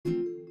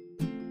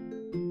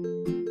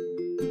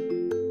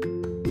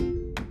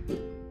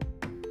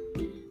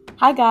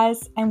Hi,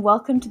 guys, and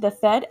welcome to the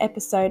third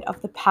episode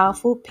of the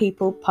Powerful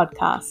People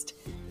podcast.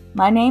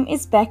 My name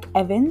is Beck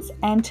Evans,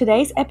 and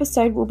today's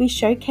episode will be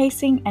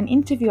showcasing an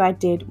interview I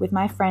did with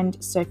my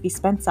friend Sophie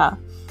Spencer.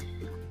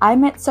 I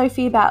met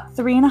Sophie about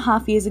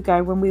 3.5 years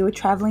ago when we were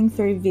traveling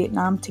through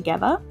Vietnam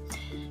together.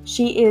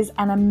 She is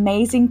an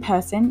amazing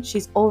person.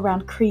 She's all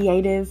around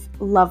creative,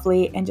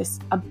 lovely, and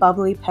just a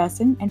bubbly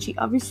person, and she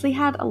obviously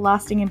had a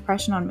lasting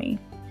impression on me.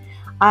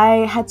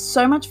 I had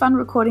so much fun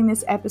recording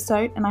this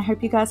episode, and I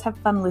hope you guys have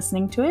fun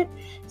listening to it.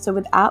 So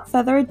without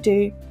further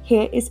ado,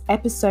 here is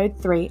episode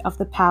 3 of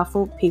the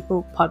Powerful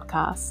People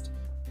podcast.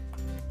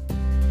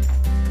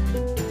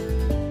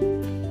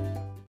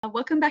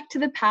 Welcome back to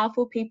the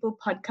Powerful People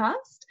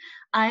podcast.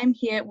 I am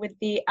here with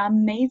the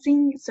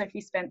amazing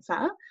Sophie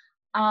Spencer.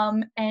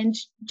 And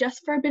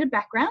just for a bit of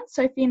background,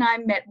 Sophie and I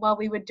met while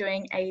we were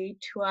doing a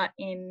tour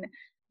in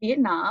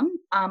Vietnam.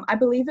 I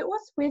believe it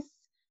was with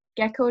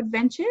Gecko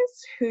Adventures,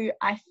 who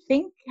I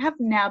think have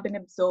now been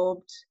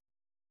absorbed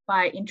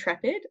by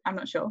Intrepid. I'm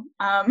not sure.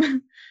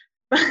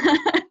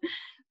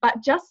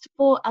 But just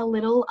for a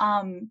little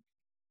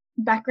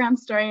background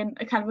story and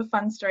a kind of a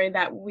fun story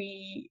that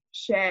we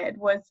shared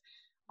was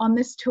on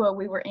this tour,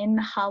 we were in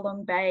Ha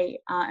Long Bay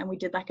and we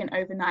did like an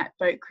overnight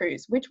boat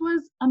cruise, which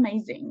was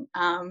amazing.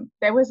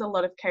 There was a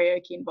lot of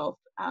karaoke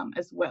involved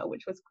as well,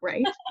 which was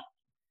great.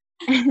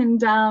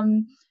 And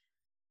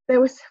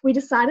we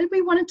decided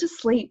we wanted to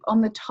sleep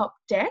on the top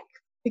deck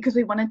because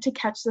we wanted to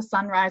catch the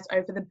sunrise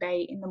over the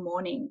bay in the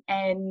morning.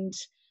 And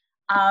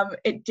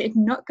it did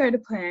not go to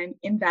plan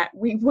in that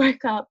we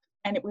woke up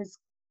and it was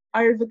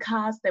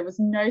overcast, there was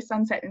no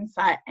sunset in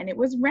sight, and it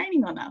was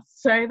raining on us.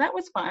 So that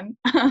was fun.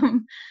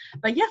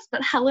 But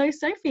hello,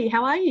 Sophie.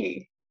 How are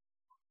you?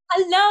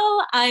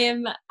 Hello, I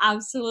am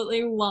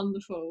absolutely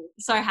wonderful.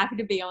 So happy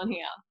to be on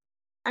here.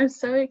 I'm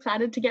so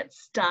excited to get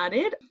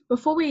started.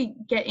 Before we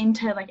get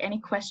into any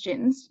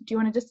questions, do you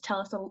want to just tell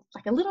us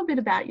a little bit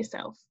about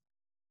yourself?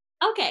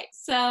 Okay,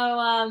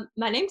 so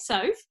my name's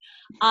Soph.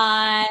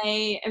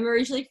 I am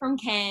originally from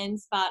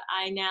Cairns, but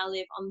I now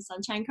live on the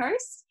Sunshine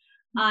Coast.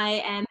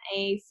 I am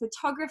a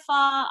photographer.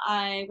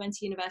 I went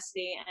to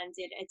university and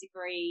did a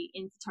degree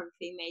in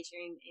photography,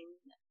 majoring in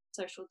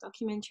social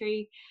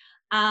documentary.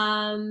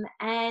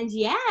 And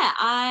yeah,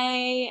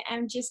 I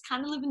am just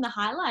kind of living the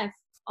high life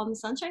on the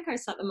Sunshine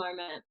Coast at the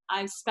moment.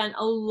 I've spent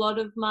a lot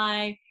of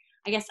my,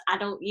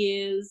 adult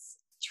years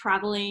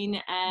traveling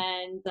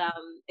and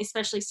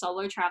especially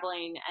solo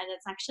traveling, and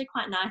it's actually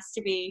quite nice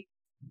to be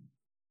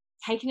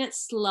taking it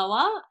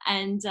slower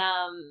and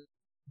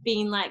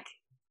being a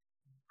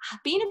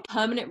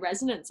permanent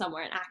resident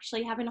somewhere and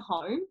actually having a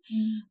home.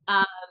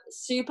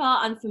 Super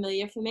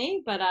unfamiliar for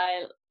me, but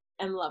I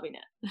am loving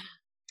it.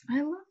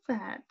 I love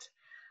that.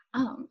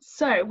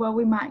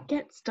 We might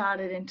get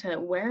started into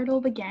where it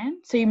all began.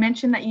 So you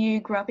mentioned that you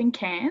grew up in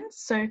Cairns.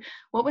 So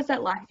what was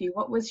that like for you?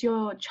 What was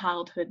your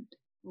childhood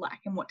like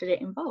and what did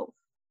it involve?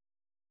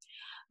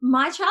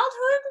 My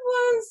childhood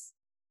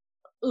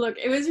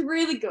it was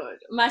really good.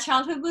 My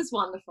childhood was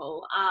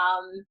wonderful.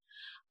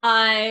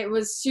 I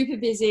was super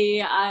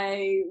busy.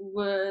 I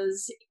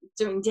was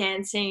doing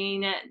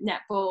dancing,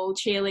 netball,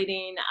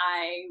 cheerleading.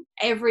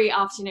 Every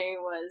afternoon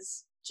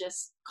was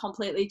just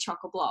completely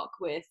chock-a-block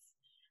with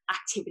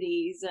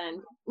activities,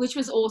 and which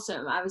was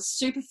awesome. I was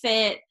super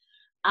fit.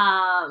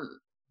 I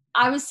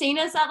was seen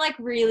as that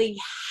really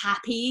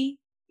happy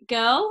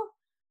girl,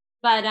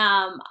 but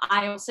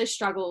I also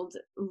struggled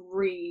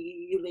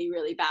really,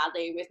 really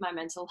badly with my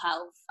mental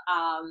health.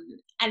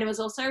 And it was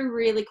also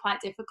really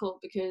quite difficult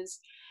because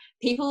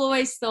people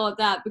always thought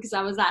that because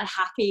I was that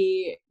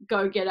happy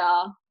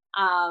go-getter,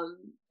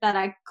 that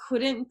I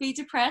couldn't be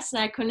depressed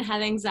and I couldn't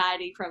have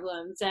anxiety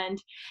problems.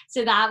 And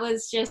so that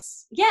was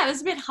just, it was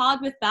a bit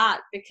hard with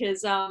that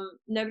because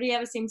nobody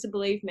ever seemed to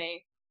believe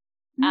me.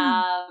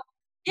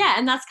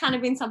 And that's kind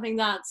of been something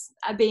that's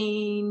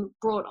been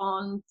brought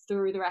on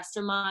through the rest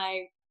of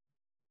my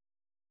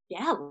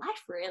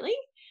life, really.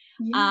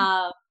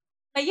 But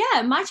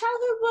yeah, my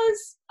childhood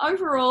was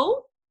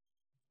overall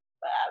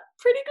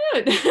pretty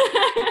good.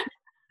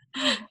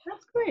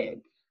 That's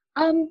great.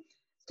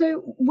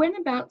 So when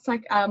about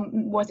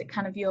was it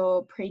kind of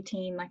your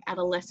preteen,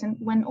 adolescent,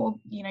 when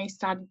all you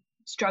started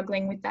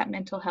struggling with that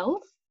mental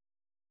health?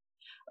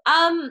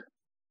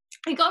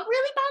 It got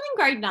really bad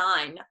in grade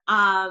 9.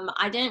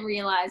 I didn't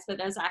realize that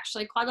there's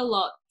actually quite a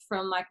lot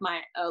from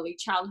my early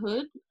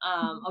childhood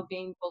of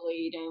being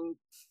bullied, and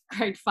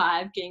grade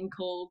 5 getting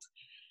called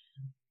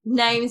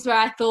names where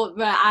I thought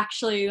were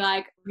actually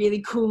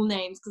really cool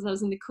names because I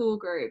was in the cool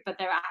group, but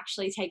they were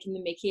actually taking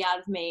the mickey out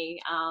of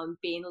me,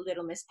 being a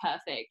little Miss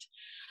Perfect.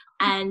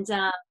 And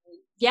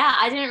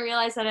I didn't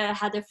realize that it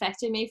had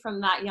affected me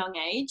from that young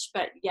age,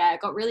 but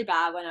it got really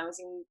bad when I was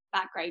in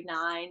that grade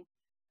 9.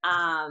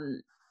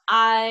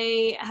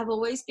 I have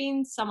always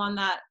been someone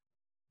that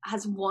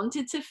has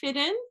wanted to fit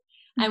in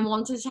and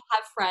wanted to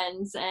have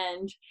friends,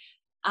 and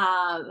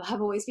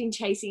have always been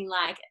chasing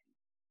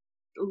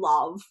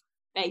love,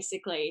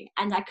 basically,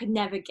 and I could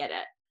never get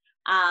it.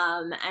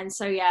 And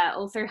so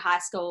all through high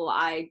school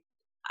I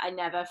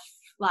never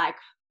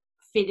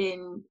fit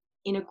in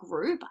a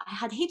group. I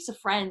had heaps of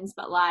friends,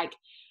 but like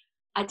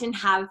I didn't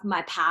have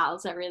my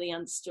pals that really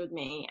understood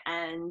me.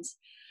 And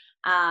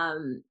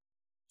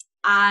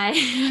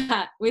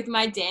I with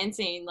my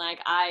dancing, like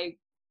I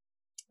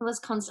was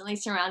constantly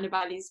surrounded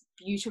by these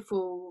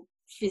beautiful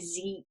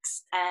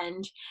physiques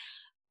and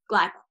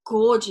like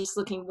gorgeous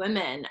looking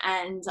women,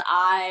 and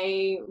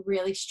I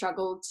really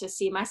struggled to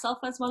see myself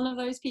as one of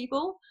those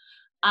people.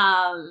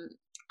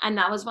 And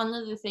that was one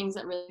of the things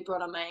that really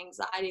brought on my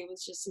anxiety,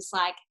 was just this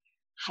like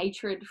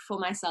hatred for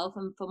myself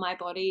and for my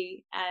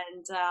body.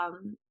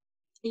 And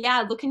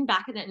yeah, looking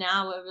back at it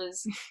now, it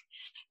was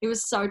it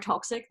was so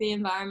toxic, the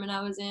environment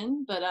I was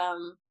in. But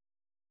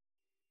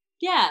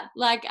yeah,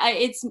 like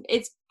it's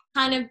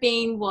kind of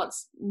been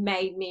what's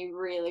made me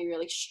really,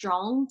 really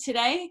strong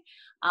today,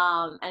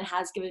 and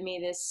has given me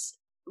this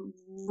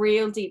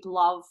real deep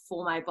love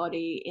for my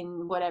body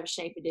in whatever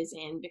shape it is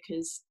in,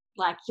 because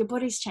like your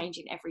body's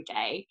changing every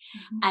day.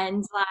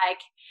 And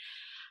like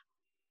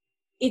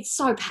it's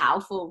so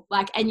powerful,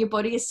 like, and your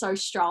body is so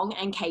strong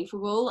and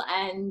capable.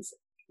 And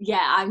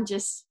yeah,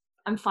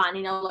 I'm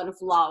finding a lot of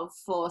love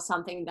for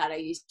something that I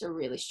used to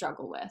really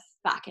struggle with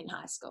back in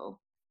high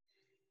school.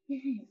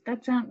 Yeah,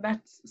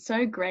 that's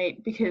so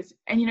great, because,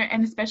 and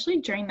and especially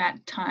during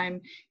that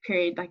time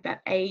period, like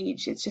that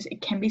age,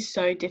 it can be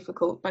so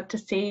difficult, but to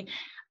see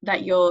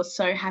that you're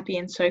so happy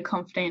and so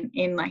confident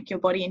in like your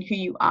body and who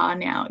you are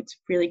now, it's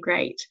really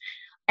great.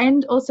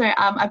 And also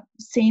I've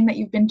seen that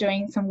you've been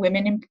doing some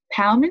women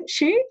empowerment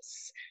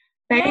shoots.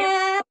 They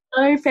are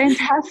so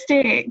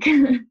fantastic.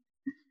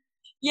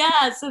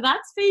 Yeah, so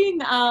that's been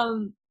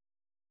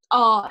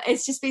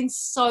it's just been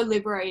so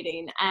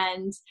liberating,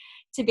 and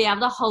to be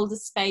able to hold a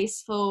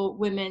space for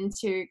women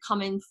to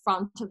come in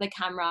front of the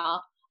camera.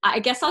 I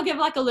guess I'll give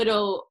like a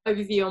little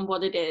overview on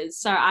what it is.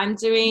 So I'm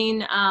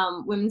doing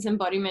women's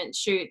embodiment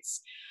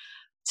shoots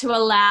to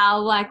allow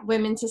like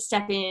women to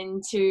step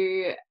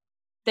into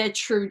their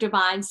true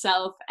divine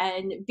self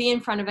and be in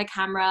front of a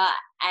camera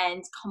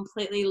and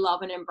completely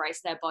love and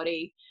embrace their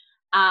body.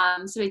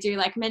 So we do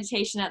like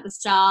meditation at the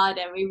start,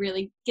 and we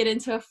really get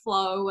into a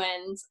flow.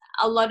 And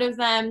a lot of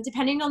them,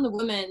 depending on the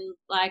woman,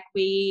 like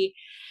we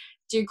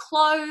do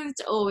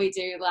clothed, or we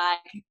do like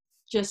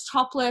just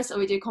topless, or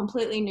we do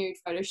completely nude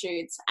photo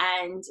shoots.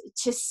 And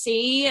to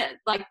see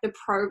like the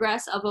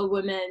progress of a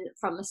woman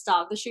from the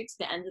start of the shoot to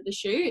the end of the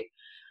shoot,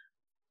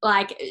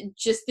 like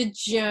just the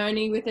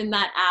journey within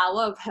that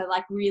hour of her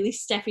like really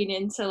stepping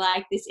into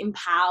like this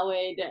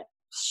empowered,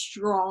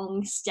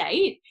 strong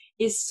state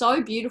is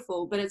so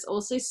beautiful. But it's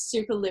also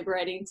super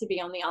liberating to be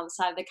on the other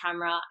side of the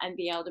camera and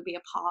be able to be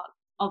a part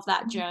of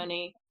that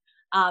journey.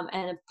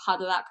 And a part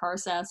of that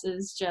process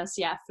is just,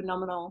 yeah,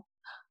 phenomenal.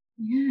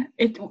 Yeah,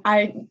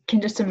 I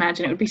can just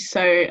imagine it would be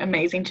so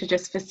amazing to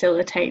just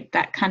facilitate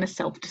that kind of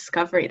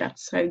self-discovery.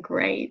 That's so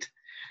great.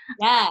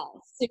 Yeah,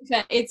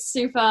 it's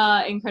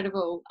super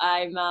incredible.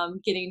 I'm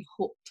getting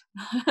hooked.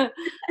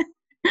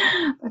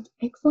 That's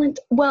excellent.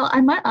 Well, I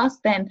might ask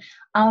then,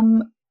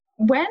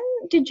 when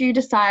did you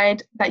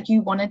decide that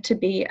you wanted to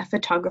be a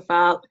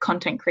photographer,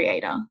 content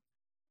creator?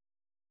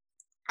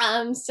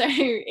 So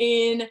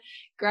in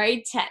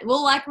grade 10,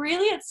 well, like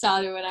really it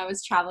started when I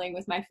was traveling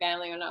with my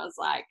family when I was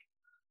like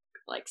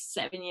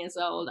 7 years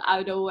old. I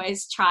would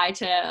always try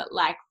to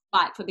like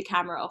fight for the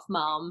camera off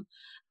mum,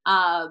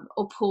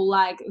 or pull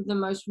like the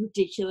most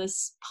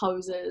ridiculous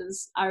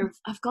poses.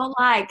 I've got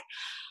like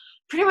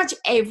pretty much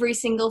every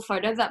single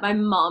photo that my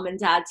mom and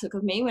dad took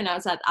of me when I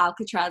was at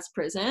Alcatraz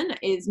prison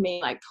is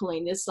me like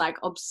pulling this like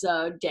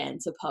absurd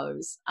dancer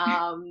pose.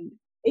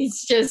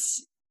 It's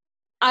just,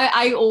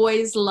 I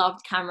always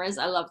loved cameras.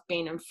 I loved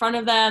being in front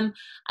of them.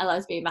 I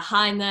loved being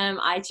behind them.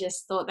 I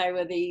just thought they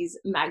were these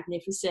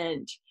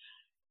magnificent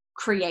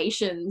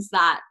creations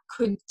that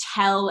could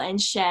tell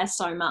and share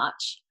so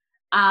much.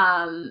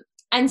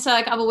 And so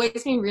like I've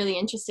always been really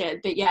interested.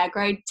 But yeah,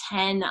 grade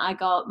 10, I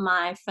got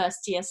my first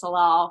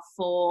DSLR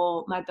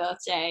for my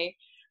birthday,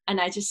 and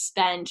I just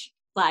spent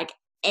like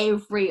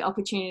every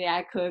opportunity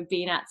I could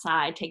being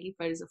outside, taking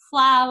photos of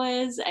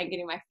flowers and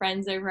getting my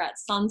friends over at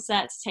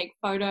sunset to take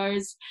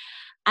photos.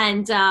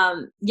 And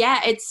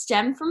yeah, it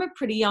stemmed from a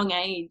pretty young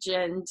age,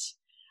 and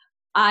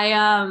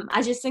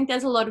I just think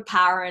there's a lot of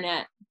power in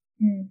it.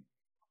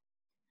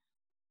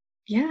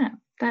 Yeah,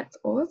 that's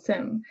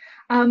awesome.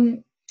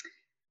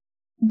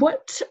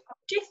 What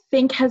do you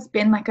think has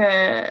been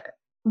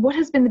what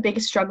has been the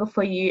biggest struggle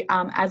for you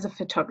as a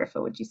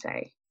photographer, would you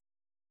say?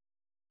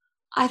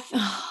 I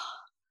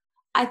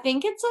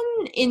think it's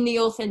in the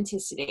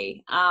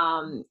authenticity,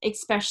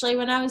 especially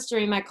when I was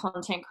doing my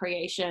content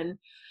creation.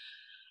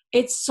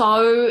 It's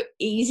so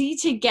easy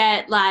to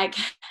get like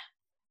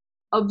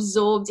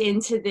absorbed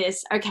into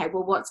this, okay,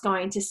 well, what's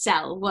going to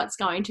sell, what's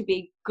going to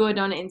be good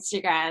on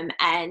Instagram,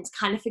 and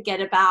kind of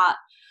forget about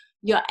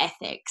your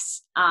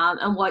ethics,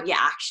 and what you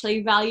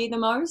actually value the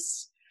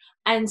most.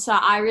 And so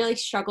I really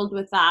struggled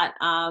with that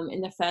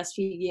in the first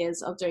few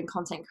years of doing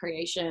content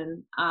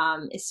creation,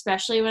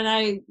 especially when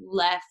I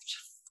left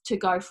to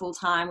go full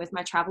time with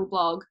my travel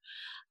blog.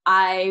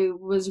 I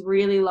was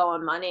really low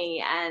on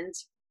money, and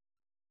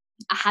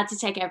I had to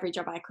take every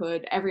job I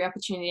could, every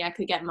opportunity I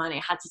could get money,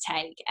 I had to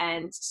take.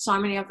 And so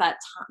many of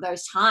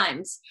those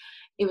times,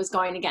 it was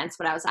going against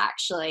what I was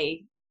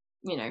actually,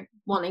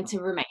 wanting to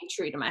remain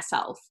true to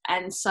myself.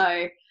 And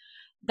so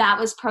that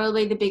was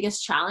probably the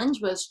biggest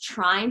challenge, was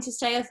trying to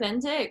stay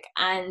authentic.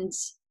 And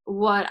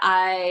what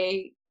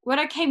I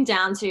came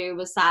down to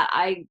was that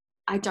I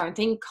don't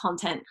think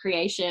content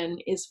creation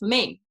is for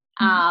me.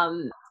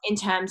 In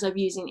terms of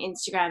using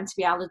Instagram to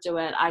be able to do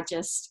it,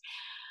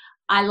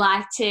 I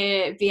like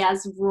to be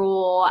as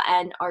raw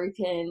and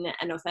open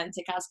and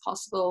authentic as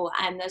possible.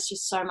 And there's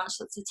just so much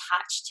that's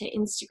attached to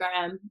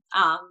Instagram.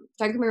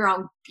 Don't get me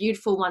wrong,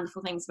 beautiful,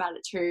 wonderful things about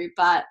it too.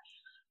 But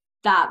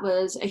that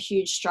was a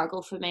huge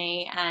struggle for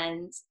me.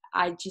 And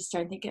I just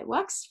don't think it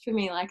works for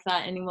me like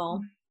that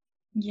anymore.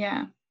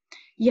 Yeah.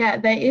 Yeah,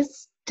 there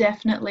is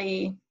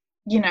definitely,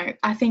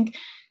 I think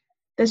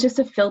there's just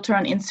a filter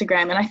on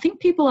Instagram. And I think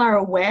people are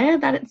aware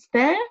that it's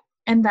there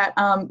and that,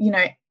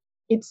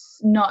 it's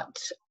not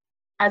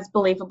as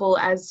believable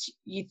as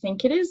you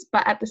think it is,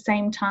 but at the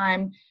same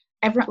time,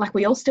 everyone, like,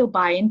 we all still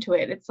buy into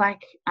it. It's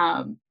like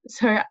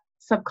so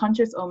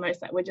subconscious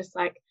almost, that we're just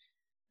like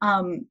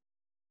buying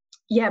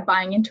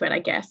into it, I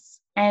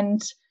guess.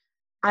 And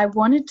I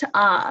wanted to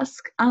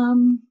ask,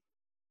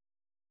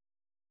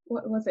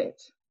 what was it?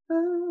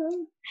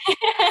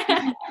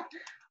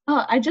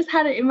 Oh, I just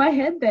had it in my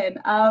head then.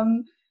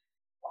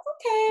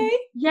 Okay.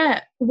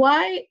 Yeah,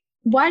 why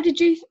do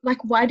you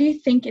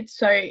think it's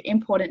so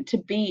important to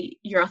be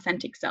your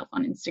authentic self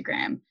on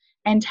Instagram,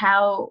 and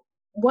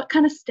what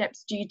kind of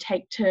steps do you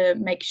take to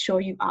make sure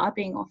you are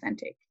being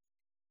authentic?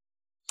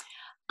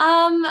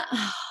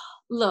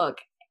 Look,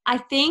 I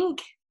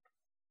think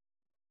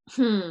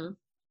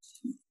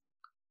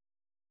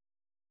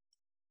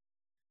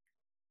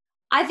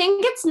I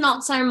think it's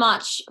not so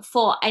much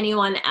for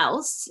anyone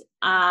else.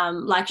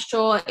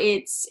 Sure,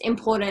 it's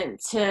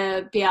important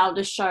to be able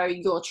to show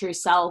your true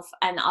self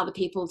and other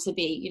people to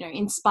be,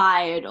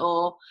 inspired,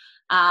 or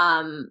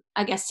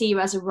I guess see you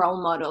as a role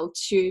model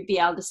to be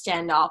able to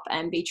stand up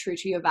and be true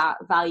to your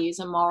values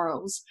and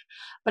morals.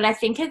 But I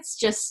think it's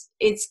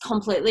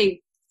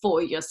completely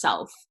for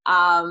yourself.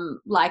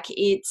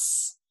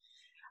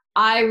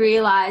 I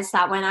realized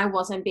that when I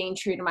wasn't being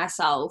true to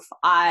myself,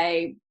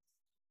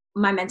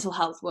 my mental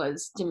health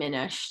was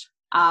diminished.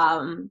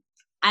 And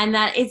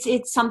that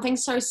it's something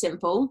so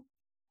simple,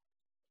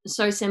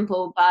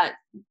 but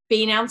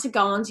being able to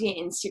go onto your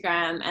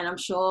Instagram, and I'm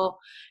sure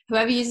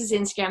whoever uses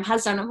Instagram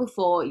has done it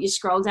before, you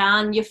scroll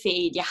down your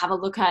feed, you have a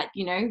look at,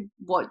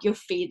 what your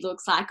feed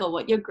looks like or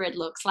what your grid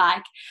looks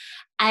like.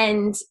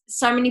 And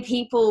so many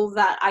people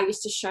that I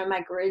used to show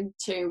my grid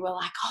to were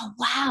like, oh,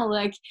 wow,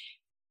 like,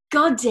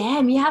 God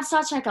damn, you have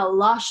such like a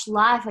lush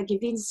life. Like,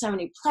 you've been to so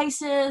many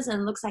places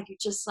and it looks like you're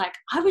just like,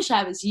 I wish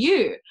I was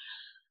you.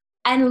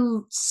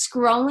 And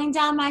scrolling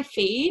down my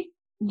feed,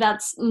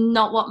 that's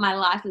not what my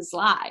life is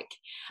like.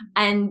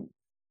 And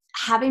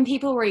having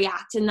people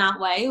react in that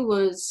way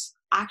was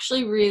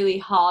actually really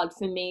hard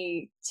for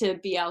me to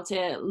be able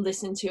to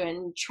listen to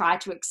and try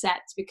to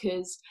accept,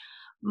 because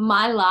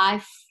my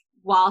life,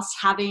 whilst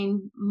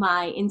having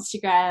my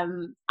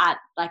Instagram at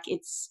like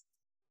its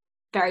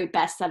very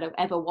best that it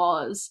ever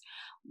was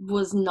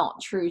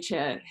not true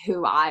to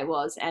who I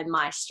was and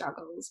my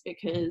struggles,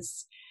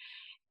 because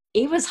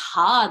it was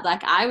hard.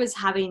 Like, I was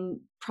having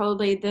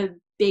probably the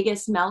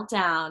biggest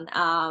meltdown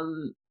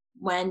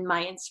when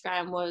my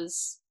Instagram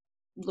was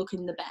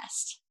looking the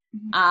best.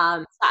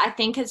 I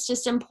think it's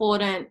just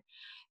important,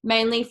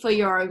 mainly for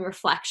your own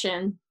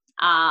reflection,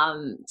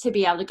 to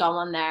be able to go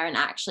on there and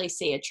actually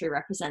see a true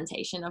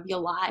representation of your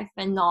life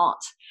and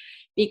not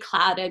be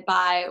clouded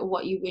by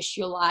what you wish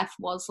your life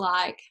was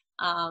like.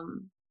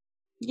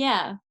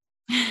 Yeah.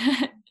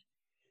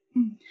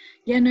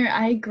 Yeah, no,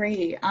 I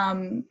agree.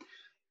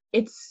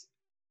 It's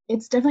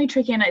definitely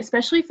tricky, and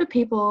especially for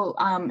people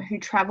who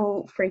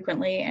travel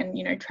frequently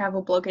and,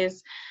 travel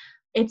bloggers,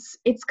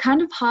 it's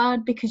kind of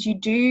hard, because you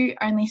do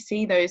only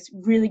see those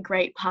really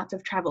great parts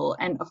of travel.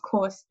 And of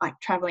course, like,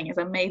 traveling is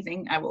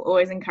amazing. I will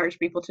always encourage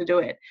people to do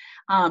it.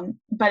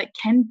 But it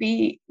can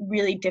be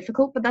really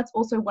difficult. But that's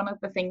also one of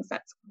the things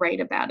that's great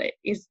about it,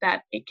 is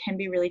that it can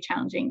be really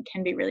challenging,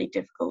 can be really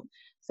difficult.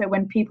 So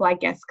when people, I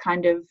guess,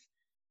 kind of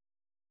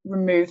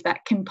remove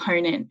that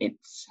component,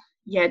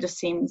 just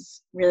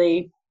seems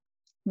really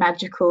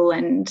magical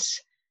and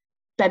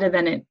better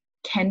than it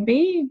can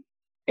be,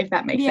 if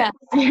that makes sense.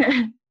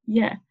 Yeah.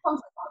 Yeah.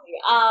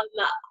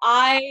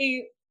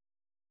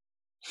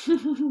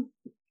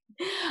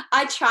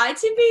 I tried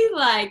to be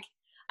like,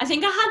 I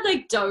think I had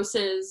like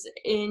doses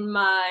in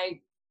my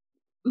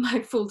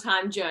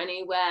full-time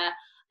journey where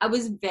I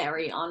was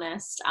very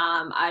honest.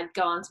 I'd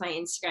go onto my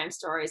Instagram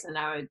stories and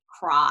I would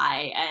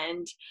cry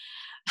and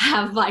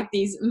have like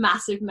these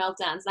massive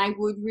meltdowns. And I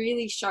would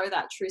really show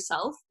that true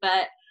self.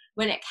 But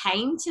when it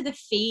came to the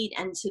feed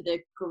and to the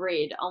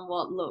grid on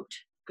what looked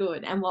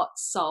good and what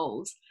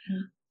sold,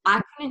 I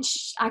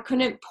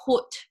couldn't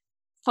put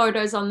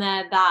photos on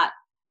there that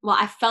well,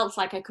 I felt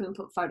like I couldn't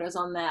put photos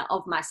on there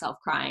of myself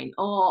crying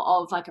or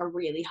of like a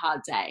really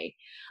hard day.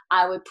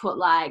 I would put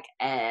like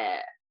a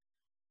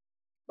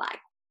like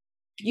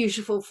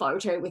beautiful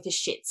photo with a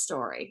shit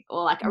story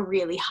or like a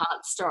really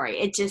hard story.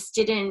 It just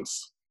didn't,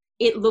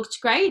 it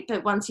looked great,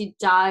 but once you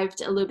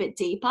dived a little bit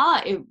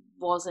deeper, it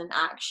wasn't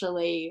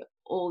actually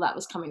all that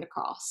was coming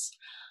across.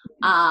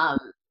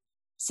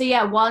 So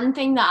yeah, one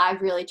thing that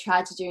I've really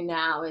tried to do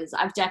now is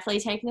I've definitely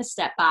taken a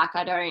step back.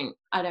 I don't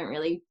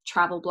really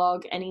travel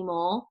blog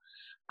anymore.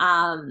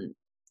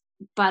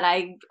 But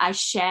I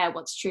share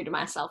what's true to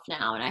myself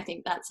now, and I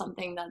think that's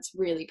something that's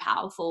really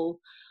powerful.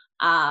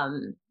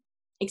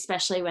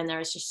 Especially when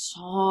there is just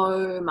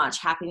so much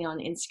happening on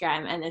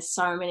Instagram, and there's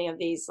so many of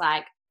these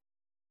like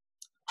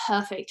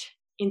perfect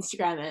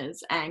Instagrammers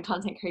and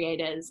content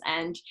creators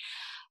and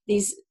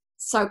these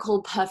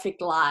so-called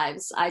perfect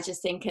lives. I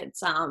just think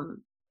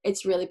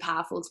it's really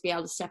powerful to be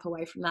able to step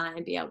away from that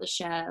and be able to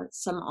share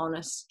some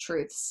honest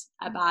truths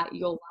about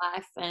your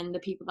life and the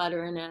people that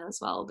are in it as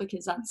well,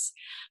 because that's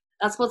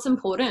what's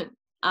important.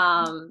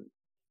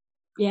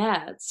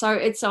 Yeah, so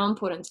it's so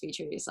important to be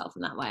true to yourself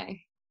in that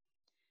way.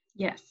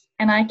 Yes,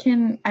 and I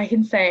can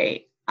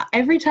say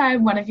every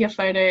time one of your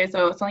photos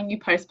or something you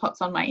post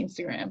pops on my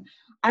Instagram,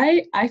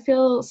 I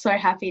feel so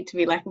happy to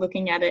be like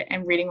looking at it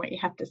and reading what you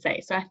have to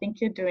say. So I think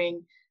you're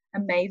doing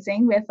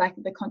amazing with like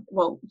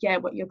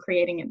what you're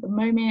creating at the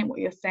moment, what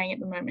you're saying at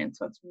the moment.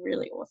 So it's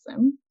really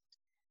awesome.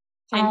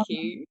 Thank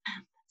you.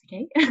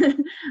 Okay.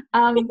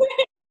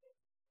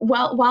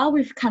 Well, while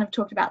we've kind of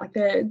talked about like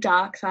the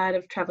dark side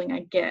of traveling, I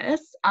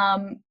guess,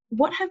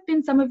 what have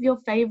been some of your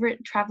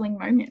favorite traveling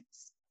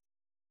moments?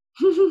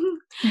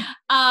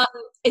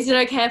 Is it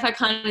okay if I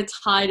kind of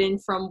tied in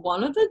from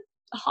one of the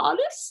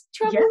hardest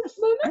travel moments?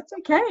 That's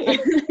okay.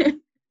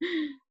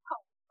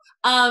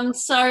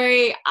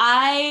 So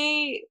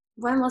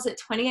when was it?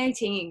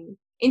 2018.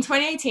 In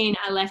 2018,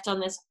 I left on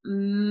this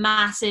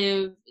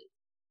massive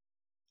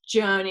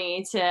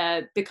journey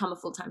to become a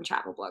full-time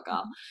travel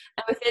blogger.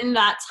 And within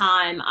that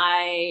time,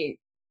 I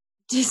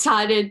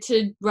decided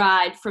to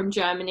ride from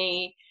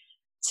Germany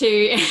to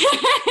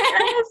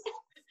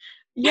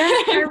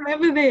yes, I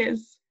remember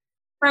this.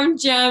 From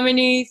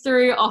Germany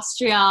through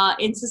Austria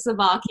into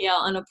Slovakia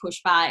on a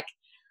pushbike.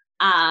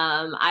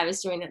 I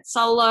was doing it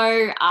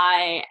solo.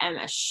 I am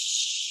a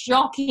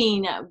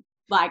shocking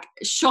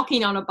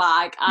on a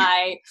bike.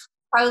 I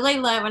probably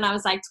learned when I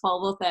was like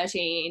 12 or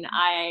 13.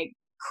 I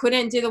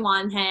couldn't do the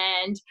one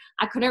hand.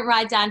 I couldn't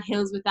ride down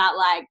hills without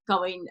like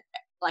going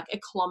like a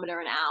kilometer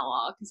an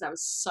hour because I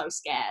was so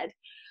scared.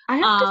 I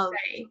have to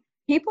say,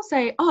 people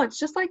say, oh, it's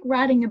just like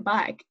riding a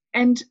bike.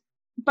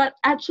 But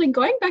actually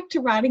going back to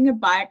riding a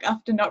bike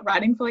after not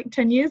riding for like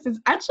 10 years is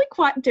actually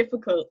quite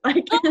difficult.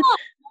 Like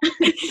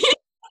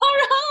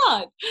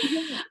hard.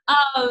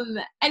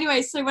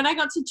 Anyway, so when I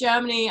got to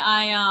Germany,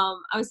 I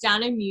was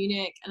down in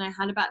Munich and I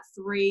had about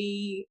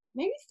 3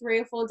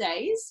 or 4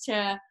 days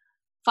to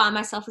find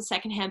myself a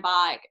secondhand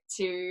bike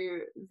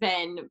to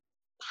then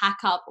pack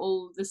up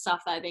all the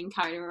stuff that I've been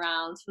carrying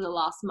around for the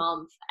last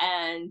month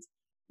and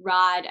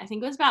ride. I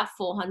think it was about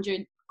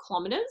 400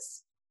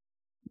 kilometers,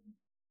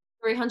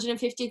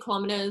 350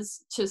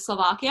 kilometers to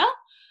Slovakia.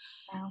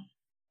 Wow.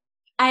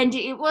 And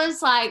it was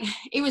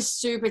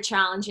super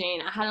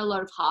challenging. I had a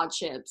lot of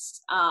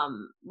hardships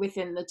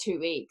within the 2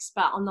 weeks,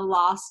 but on the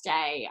last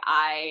day,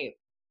 I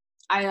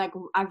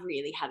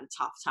really had a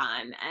tough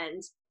time,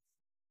 and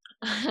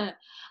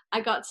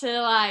I got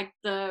to like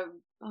it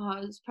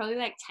was probably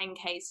like 10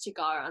 k's to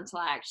go until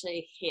I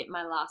actually hit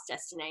my last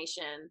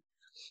destination,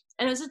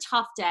 and it was a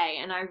tough day.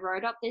 And I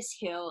rode up this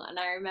hill, and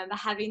I remember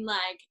having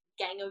like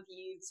Gang of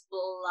Youths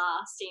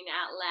blasting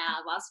out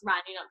loud whilst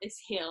riding up this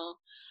hill.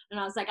 And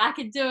I was like, I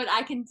can do it.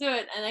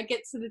 And I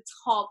get to the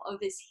top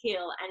of this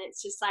hill and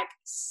it's just like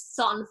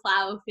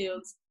sunflower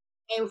fields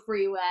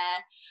everywhere.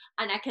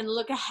 And I can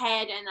look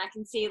ahead and I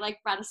can see like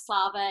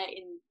Bratislava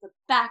in the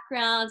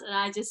background. And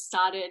I just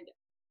started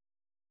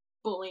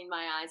bawling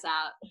my eyes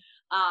out.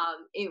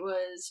 It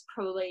was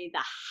probably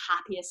the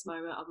happiest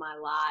moment of my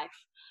life.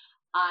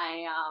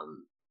 I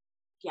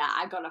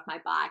got off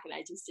my bike and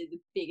I just did the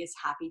biggest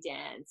happy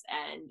dance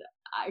and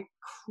I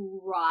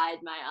cried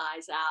my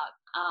eyes out.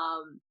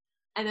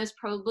 And it was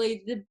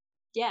probably the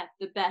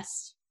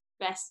best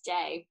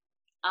day.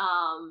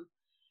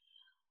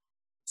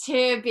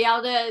 To be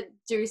able to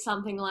do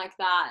something like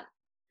that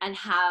and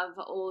have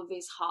all of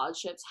these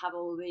hardships, have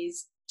all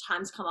these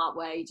times come up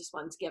where you just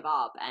want to give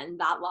up. And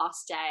that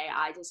last day,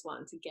 I just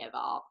wanted to give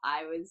up.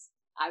 I was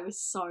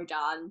so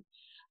done.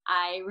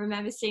 I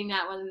remember sitting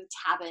at one of the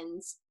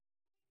taverns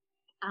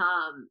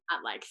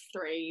at like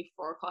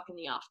 3-4 o'clock in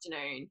the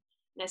afternoon,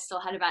 and I still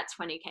had about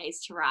 20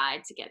 k's to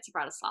ride to get to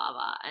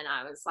Bratislava, and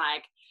I was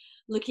like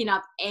looking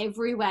up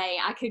every way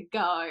I could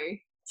go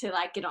to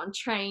like get on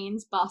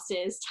trains,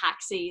 buses,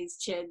 taxis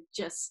to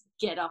just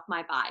get off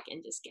my bike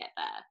and just get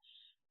there.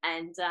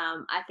 And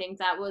I think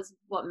that was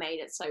what made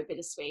it so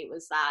bittersweet,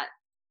 was that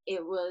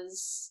it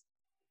was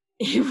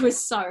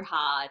so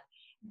hard.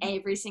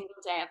 Every single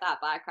day of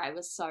that bike ride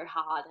was so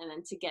hard, and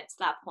then to get to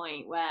that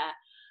point where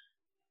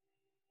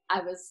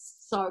I was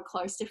so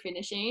close to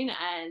finishing,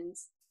 and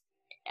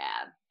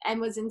yeah, and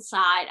was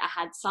inside. I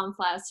had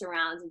sunflowers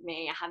surrounded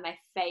me. I had my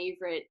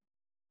favorite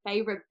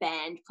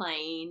band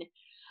playing.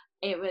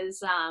 It was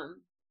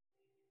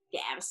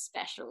yeah, it was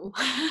special.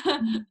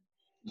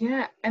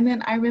 Yeah, and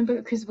then I remember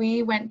because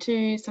we went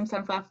to some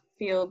sunflower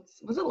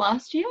fields. Was it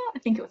last year? I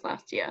think it was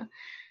last year.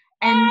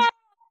 And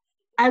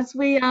as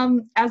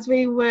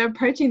we were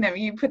approaching them,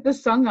 you put the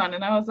song on,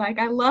 and I was like,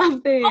 I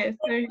love this.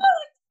 So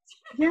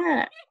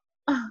yeah,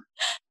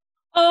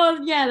 Oh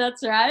yeah,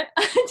 that's right.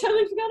 I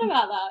totally forgot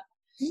about that.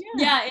 yeah,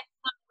 Yeah,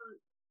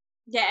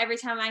 yeah. Every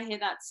time I hear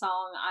that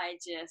song, I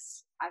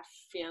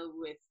feel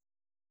with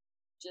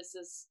just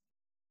this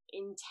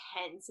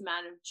intense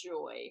amount of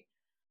joy.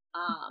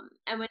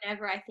 And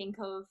whenever I think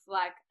of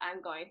like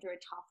I'm going through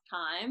a tough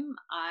time,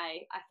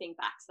 I think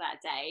back to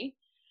that day,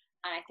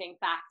 and I think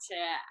back to,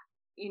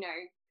 you know,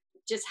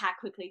 just how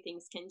quickly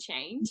things can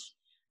change.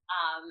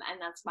 And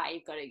that's why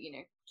you've got to, you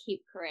know,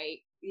 keep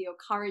create your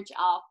courage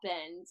up,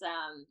 and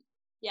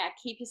yeah,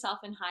 keep yourself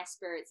in high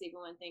spirits even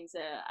when things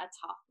are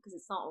tough, because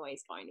it's not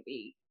always going to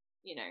be,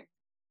 you know,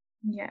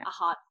 yeah, a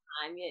hard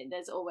time. Yeah,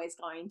 there's always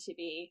going to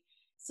be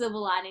silver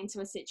lining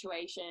to a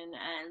situation.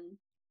 And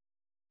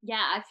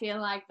yeah, I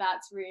feel like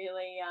that's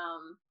really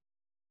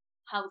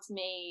helped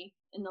me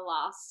in the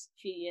last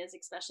few years,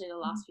 especially the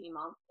last few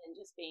months, and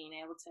just being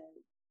able to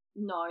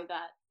know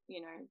that,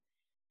 you know,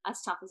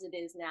 as tough as it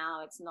is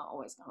now, it's not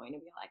always going to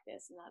be like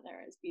this, and that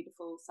there is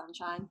beautiful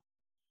sunshine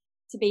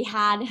to be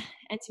had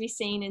and to be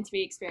seen and to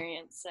be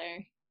experienced. So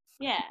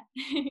yeah.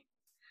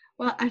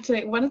 Well,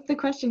 actually, one of the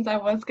questions I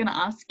was going to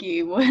ask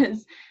you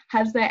was,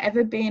 has there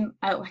ever been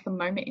like a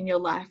moment in your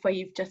life where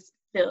you've just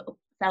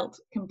felt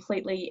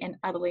completely and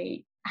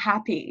utterly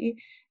happy?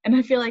 And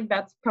I feel like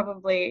that's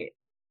probably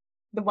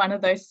the one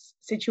of those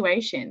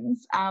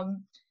situations.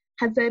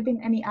 Has there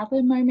been any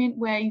other moment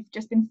where you've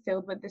just been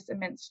filled with this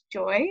immense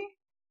joy?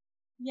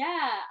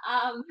 Yeah.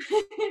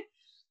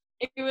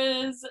 It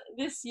was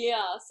this year,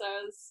 so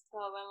it was,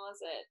 well, when was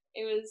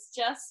it? It was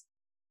just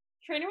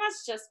pretty much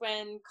just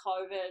when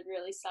COVID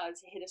really started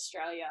to hit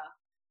Australia,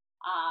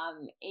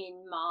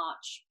 in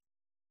March.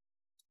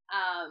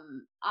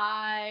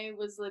 I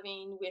was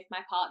living with my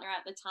partner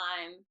at the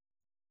time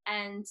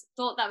and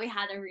thought that we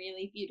had a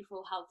really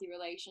beautiful, healthy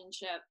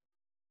relationship.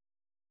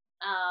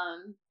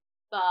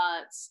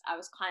 But I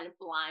was kind of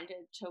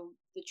blinded to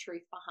the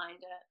truth behind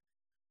it.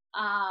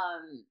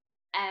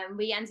 And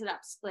we ended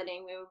up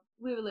splitting.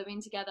 We were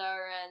living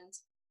together, and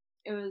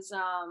it was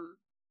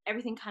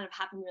everything kind of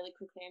happened really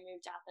quickly. I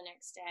moved out the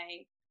next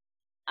day,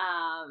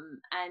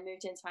 and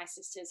moved into my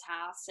sister's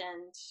house,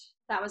 and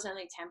that was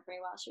only temporary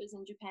while she was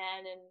in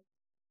Japan. And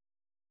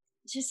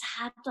just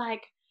had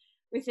like,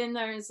 within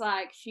those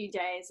like few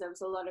days, there was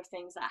a lot of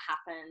things that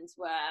happened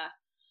where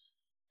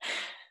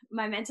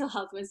my mental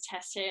health was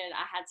tested.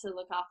 I had to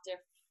look after a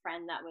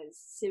friend that was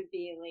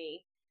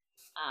severely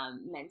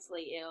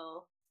mentally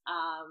ill.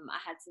 I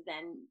had to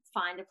then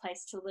find a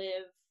place to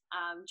live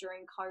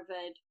during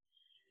COVID.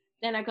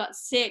 Then I got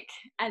sick,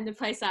 and the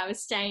place I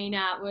was staying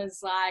at was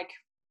like,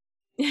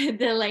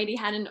 the lady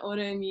had an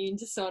autoimmune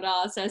disorder.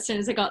 So as soon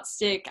as I got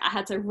sick, I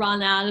had to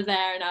run out of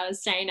there, and I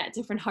was staying at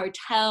different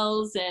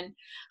hotels and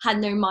had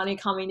no money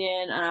coming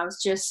in. And I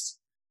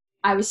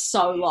was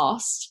so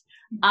lost.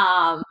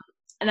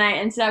 And I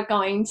ended up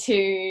I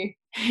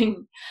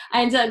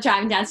ended up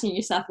driving down to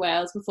New South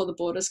Wales before the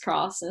borders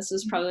crossed. And this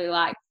was probably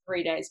like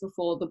 3 days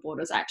before the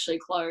borders actually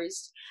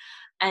closed.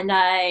 And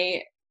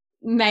I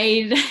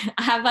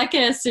have like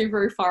a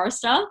Subaru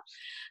Forester,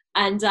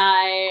 and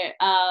I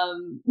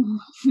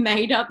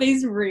made up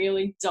these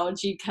really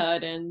dodgy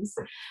curtains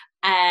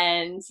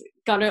and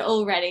got it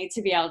all ready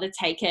to be able to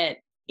take it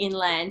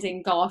inland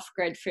and go off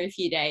grid for a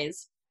few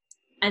days.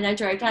 And I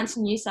drove down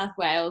to New South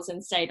Wales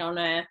and stayed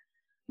on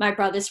my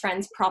brother's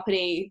friend's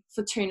property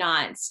for 2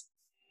 nights.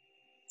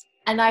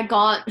 And I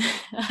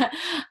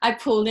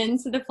pulled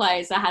into the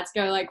place. I had to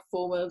go like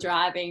 4-wheel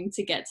driving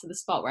to get to the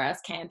spot where I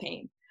was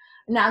camping.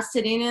 And I was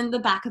sitting in the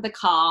back of the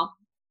car.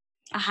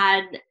 I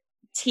had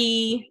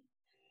tea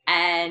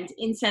and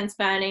incense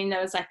burning.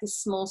 There was like this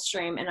small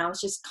stream, and I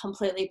was just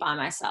completely by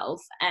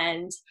myself.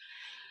 And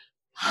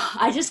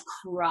I just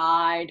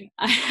cried.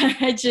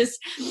 I just,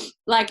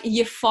 like,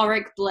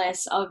 euphoric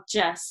bliss of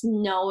just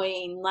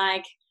knowing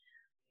like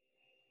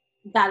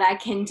that I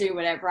can do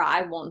whatever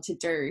I want to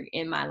do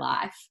in my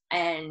life.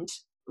 And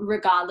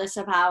regardless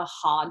of how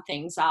hard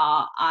things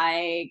are,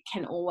 I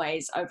can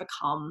always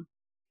overcome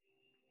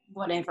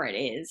whatever it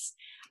is.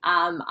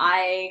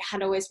 I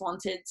had always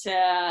wanted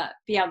to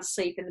be able to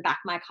sleep in the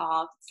back of my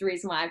car. It's the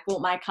reason why I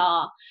bought my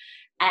car.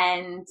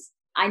 And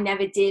I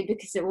never did,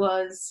 because it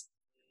was,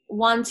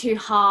 one, too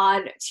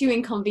hard, too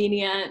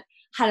inconvenient.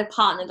 Had a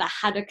partner that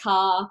had a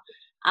car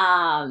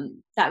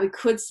that we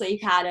could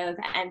sleep out of,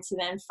 and to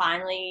then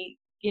finally,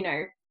 you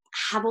know,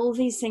 have all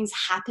these things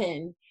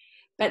happen,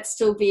 but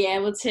still be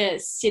able to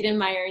sit in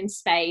my own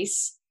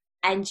space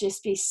and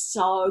just be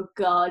so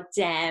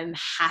goddamn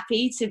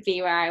happy to be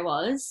where I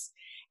was.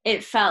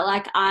 It felt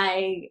like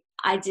I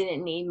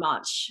didn't need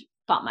much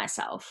but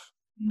myself.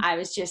 I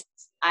was just,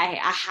 I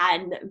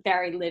had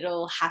very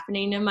little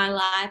happening in my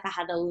life. I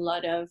had a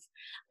lot of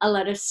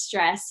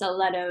stress, a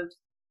lot of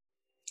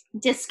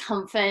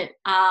discomfort.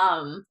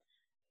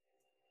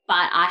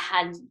 But I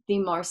had the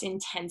most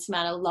intense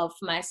amount of love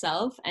for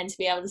myself, and to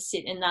be able to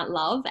sit in that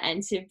love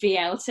and to be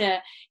able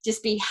to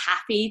just be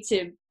happy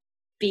to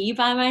be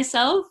by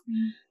myself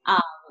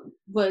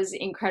was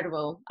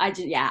incredible.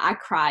 I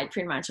cried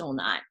pretty much all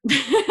night.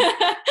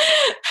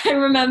 I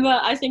remember,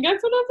 I think I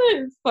put up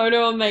a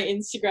photo on my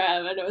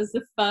Instagram, and it was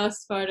the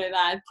first photo that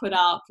I put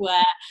up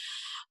where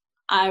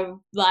I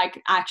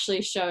like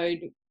actually showed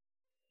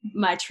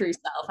my true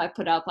self. I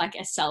put up like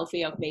a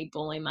selfie of me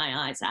bawling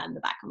my eyes out in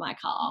the back of my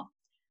car.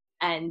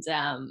 And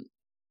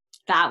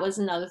that was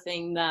another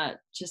thing that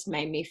just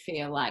made me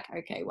feel like,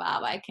 okay,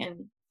 wow, I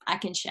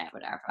can share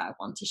whatever I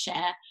want to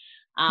share.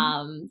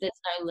 There's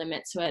no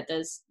limit to it.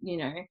 There's,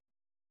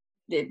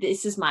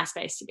 this is my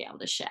space to be able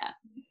to share.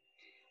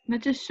 And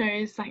that just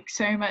shows like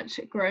so much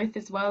growth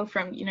as well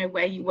from,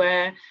 where you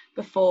were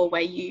before,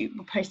 where you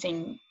were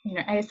posting,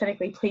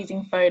 aesthetically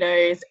pleasing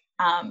photos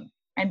and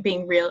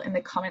being real in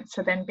the comments,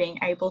 to then being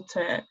able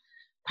to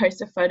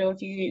post a photo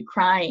of you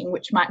crying,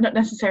 which might not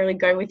necessarily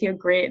go with your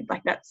grid.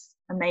 Like, that's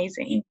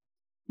amazing.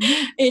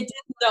 It did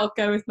not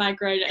go with my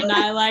grid, and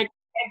I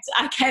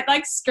kept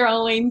like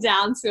scrolling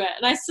down to it,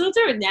 and I still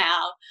do it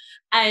now.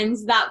 And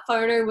that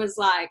photo was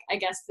like, I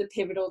guess the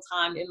pivotal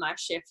time in my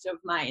shift of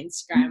my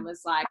Instagram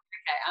was like,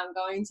 okay, I'm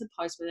going to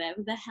post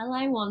whatever the hell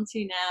I want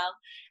to now,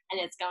 and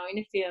it's going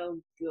to feel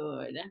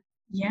good.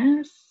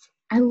 Yes,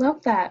 I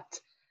love that.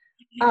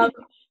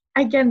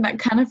 Again, that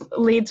kind of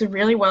leads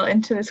really well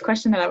into this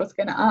question that I was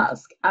going to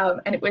ask.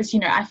 And it was,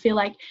 I feel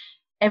like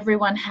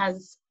everyone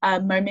has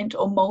a moment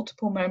or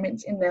multiple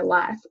moments in their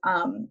life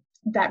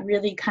that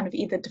really kind of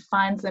either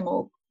defines them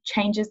or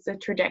changes the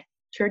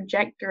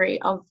trajectory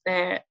of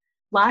their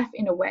life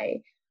in a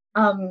way.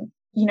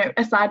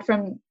 Aside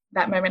from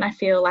that moment, I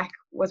feel like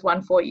was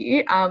one for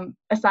you.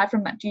 Aside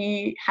from that, do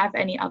you have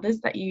any others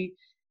that you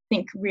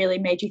think really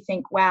made you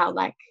think, wow,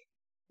 like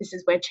this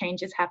is where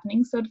change is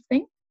happening, sort of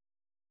thing?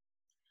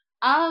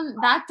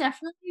 That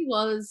definitely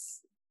was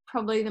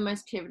probably the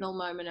most pivotal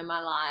moment in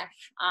my life.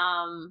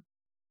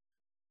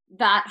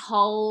 That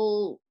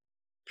whole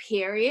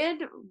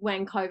period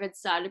when COVID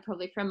started,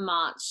 probably from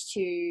March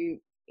to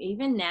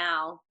even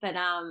now, but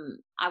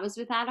I was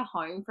without a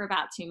home for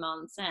about 2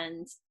 months,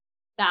 and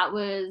that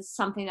was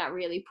something that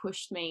really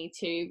pushed me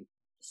to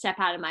step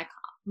out of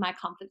my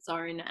comfort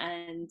zone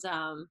and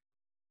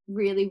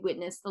really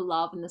witness the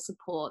love and the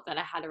support that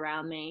I had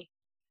around me.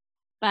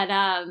 But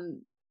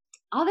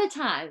other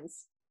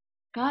times,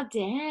 god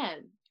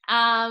damn,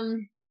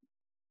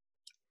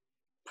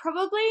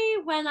 probably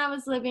when I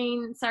was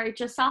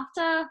just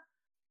after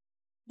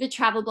the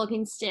travel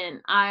blogging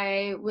stint,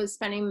 I was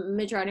spending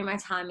majority of my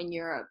time in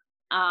Europe.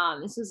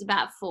 This was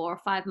about 4 or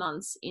 5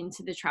 months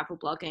into the travel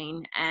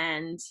blogging,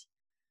 and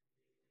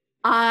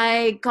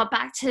I got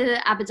back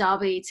to Abu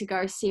Dhabi to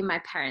go see my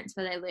parents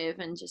where they live,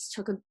 and just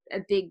took a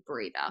big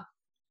breather.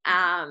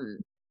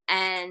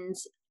 And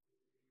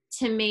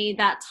to me,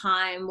 that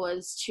time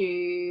was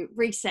to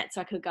reset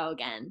so I could go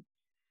again.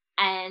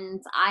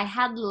 And I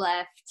had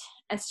left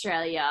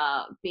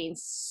Australia being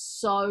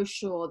so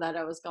sure that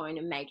I was going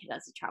to make it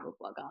as a travel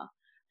blogger,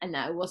 and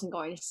that I wasn't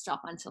going to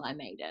stop until I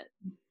made it.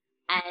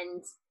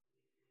 And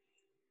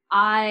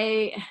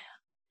I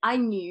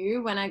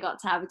knew when I got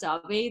to Abu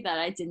Dhabi that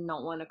I did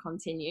not want to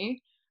continue,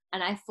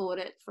 and I fought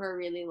it for a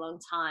really long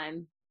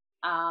time.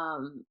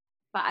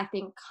 But I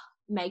think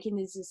making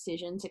this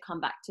decision to come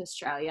back to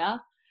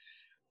Australia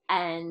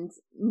and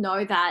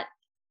know that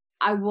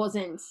I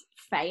wasn't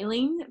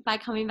failing by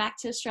coming back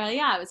to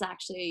Australia, I was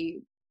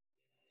actually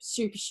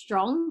super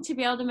strong to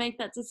be able to make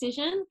that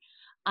decision,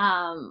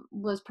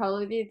 was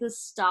probably the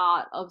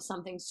start of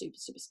something super,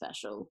 super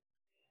special.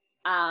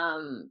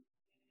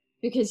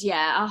 Because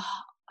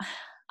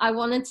I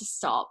wanted to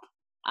stop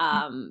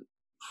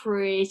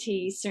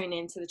pretty soon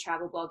into the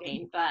travel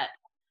blogging, but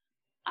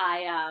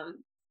I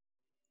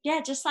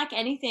just like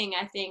anything,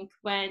 I think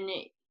when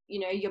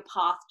your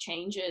path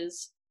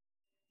changes,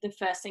 the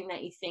first thing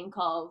that you think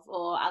of,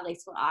 or at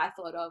least what I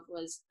thought of,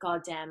 was,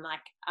 god damn, like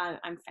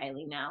I'm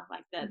failing now,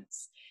 like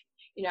that's,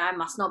 I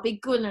must not be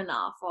good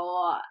enough,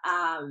 or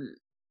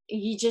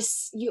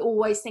you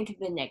always think of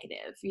the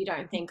negative, you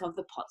don't think of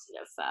the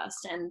positive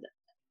first. And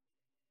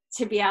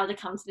to be able to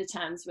come to the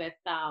terms with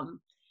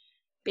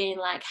being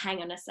like,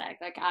 hang on a sec,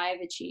 like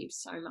I've achieved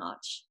so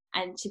much,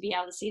 and to be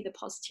able to see the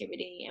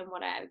positivity in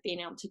what I've been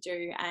able to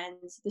do, and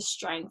the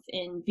strength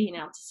in being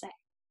able to say,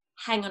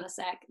 hang on a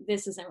sec,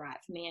 this isn't right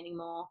for me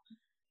anymore.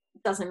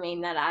 It doesn't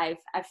mean that I've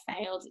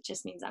failed. It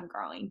just means I'm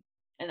growing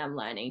and I'm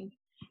learning.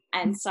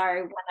 And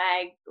so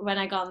when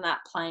I got on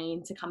that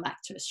plane to come back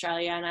to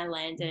Australia and I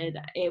landed,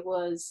 it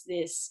was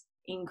this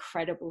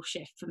incredible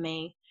shift for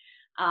me.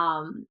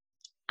 And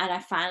I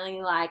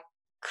finally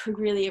could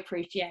really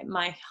appreciate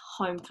my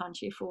home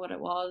country for what it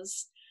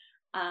was.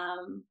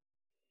 That's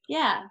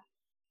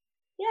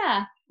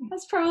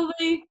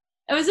probably,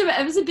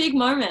 it was a big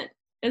moment.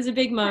 It was a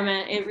big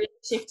moment. It really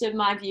shifted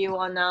my view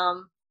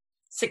on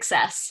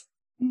success.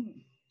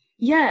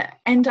 Yeah,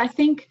 and I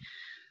think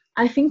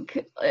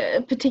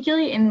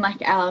particularly in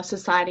like our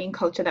society and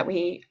culture that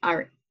we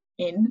are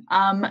in,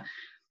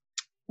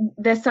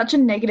 there's such a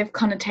negative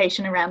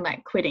connotation around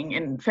like quitting.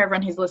 And for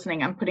everyone who's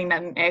listening, I'm putting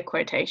that in air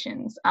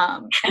quotations.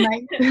 And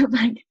I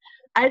like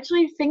I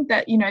actually think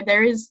that, you know,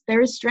 there is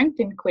strength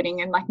in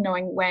quitting and like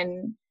knowing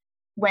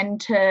when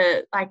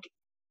to like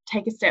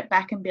take a step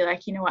back and be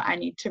like, you know what, I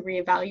need to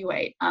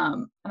reevaluate.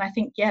 And I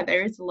think, yeah,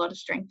 there is a lot of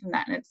strength in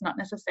that, and it's not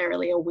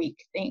necessarily a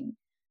weak thing.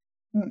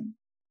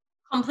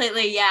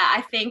 Completely, yeah.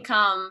 I think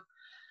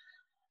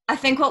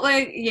what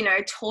we're, you know,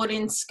 taught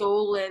in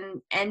school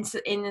and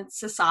in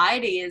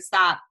society is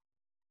that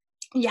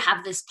you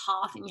have this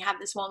path and you have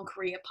this one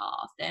career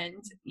path,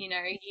 and you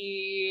know,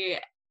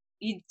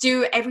 you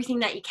do everything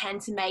that you can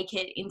to make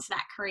it into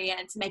that career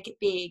and to make it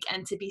big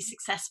and to be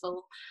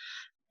successful.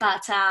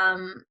 But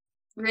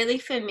really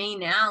for me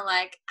now,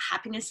 like,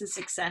 happiness is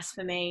success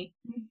for me.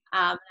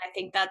 I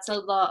think that's a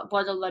lot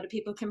what a lot of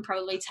people can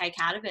probably take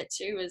out of it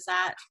too, is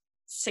that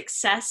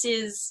success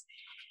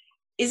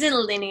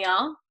isn't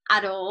linear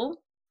at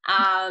all.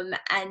 And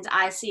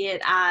I see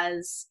it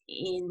as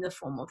in the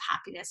form of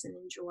happiness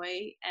and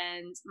joy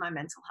and my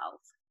mental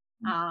health.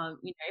 You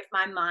know, if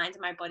my mind,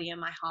 my body,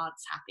 and my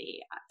heart's happy,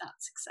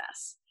 that's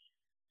success.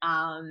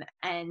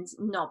 And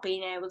not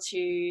being able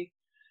to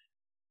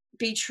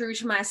be true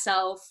to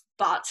myself,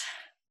 but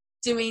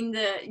doing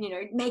the, you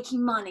know,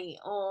 making money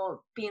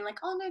or being like,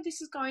 oh no,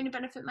 this is going to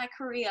benefit my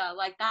career,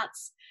 like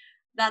that's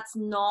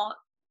not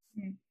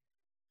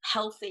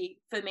healthy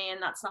for me,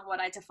 and that's not what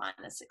I define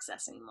as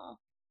success anymore.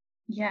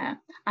 Yeah,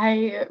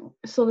 I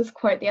saw this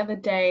quote the other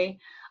day.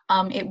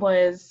 It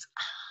was,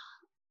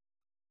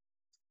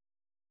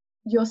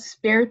 your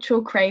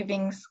spiritual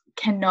cravings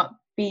cannot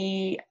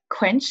be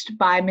quenched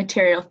by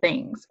material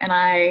things. And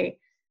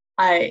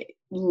I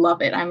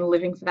love it. I'm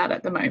living for that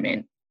at the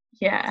moment.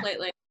 Yeah.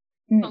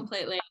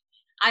 Completely.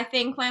 I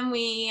think when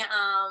we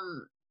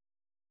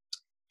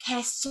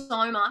care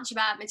so much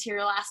about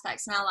material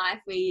aspects in our life,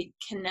 we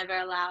can never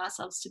allow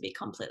ourselves to be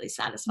completely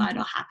satisfied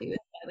or happy with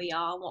where we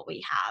are and what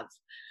we have,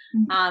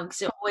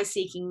 because we're always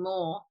seeking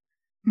more.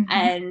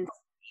 And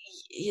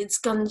it's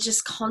gonna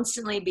just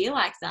constantly be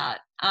like that.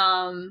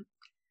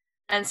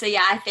 And so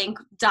yeah, I think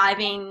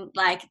diving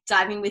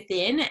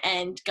within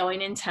and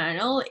going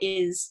internal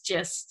is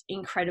just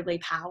incredibly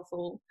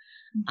powerful.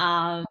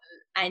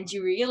 And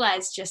you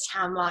realize just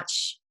how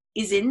much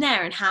is in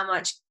there and how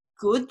much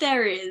good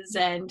there is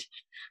and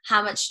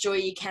how much joy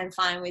you can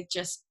find with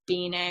just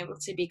being able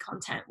to be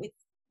content with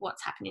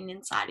what's happening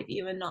inside of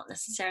you and not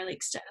necessarily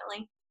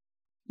externally.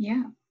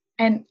 Yeah.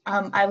 And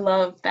I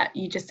love that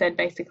you just said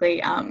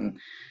basically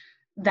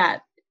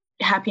that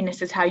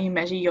happiness is how you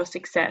measure your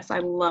success. I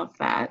love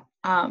that.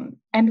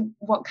 And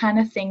what kind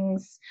of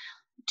things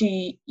do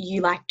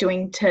you like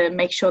doing to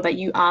make sure that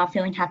you are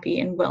feeling happy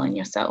and well in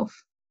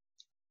yourself?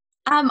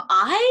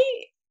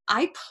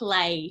 I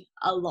play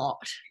a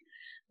lot.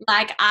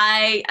 Like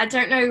I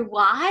don't know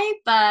why,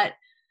 but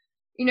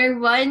you know,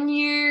 when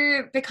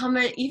you become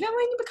a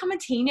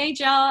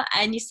teenager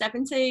and you step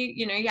into,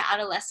 you know, your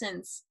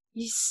adolescence,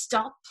 you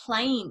stop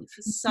playing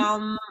for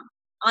some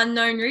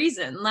unknown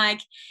reason. Like,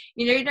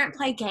 you know, you don't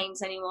play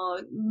games anymore.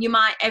 You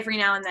might every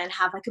now and then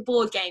have like a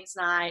board games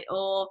night,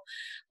 or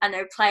I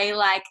know, play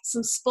like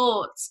some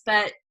sports,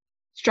 but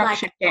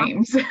structured like,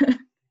 games.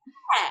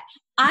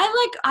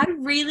 I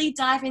really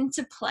dive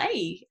into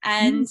play,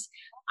 and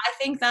I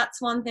think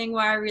that's one thing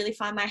where I really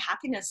find my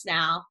happiness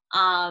now,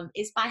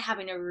 is by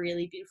having a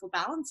really beautiful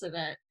balance of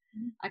it.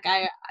 Like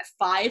I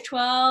fire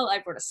twirl,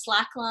 I brought a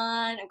slack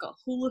line, I've got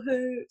hula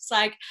hoops.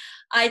 Like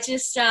I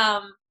just,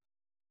 yeah,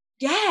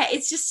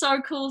 it's just so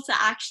cool to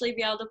actually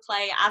be able to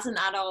play as an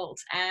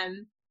adult.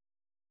 And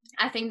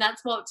I think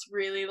that's what's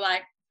really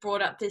like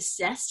brought up this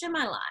zest in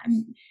my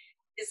life,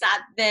 is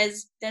that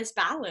there's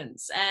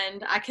balance,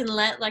 and I can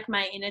let like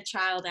my inner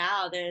child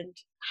out and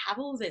have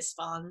all this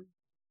fun.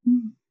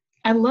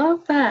 I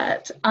love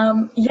that.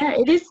 Yeah,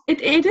 it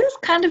is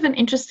kind of an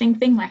interesting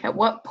thing. Like, at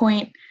what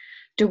point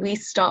do we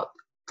stop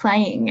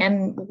playing,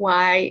 and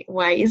why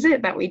is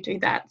it that we do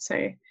that?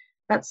 So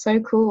that's so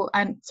cool.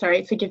 And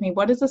sorry, forgive me,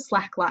 what is a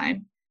slack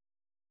line?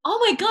 Oh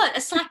my god,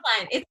 a slack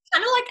line. It's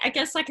kind of like, I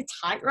guess, like a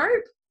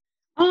tightrope.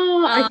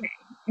 Oh, okay.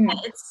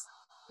 It's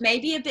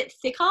maybe a bit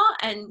thicker,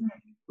 and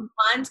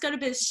mine's got a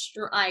bit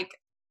of like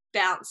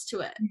bounce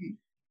to it.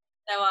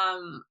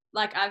 So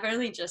like I've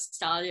only just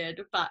started,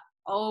 but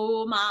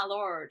oh my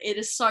lord, it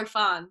is so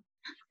fun.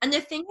 And the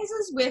thing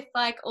is with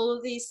like all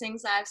of these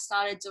things that I've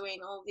started doing,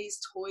 all of these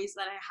toys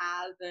that I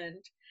have,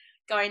 and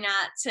going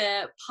out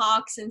to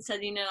parks and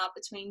setting it up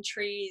between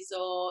trees,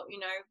 or, you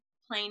know,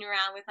 playing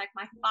around with like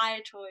my fire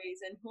toys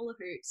and hula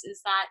hoops,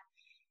 is that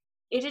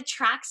it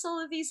attracts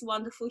all of these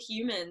wonderful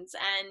humans.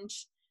 And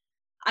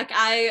like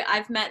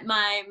I've met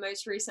my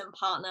most recent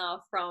partner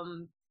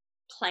from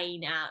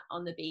playing out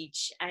on the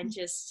beach, and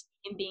just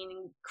in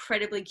being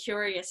incredibly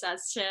curious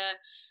as to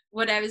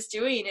what I was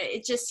doing.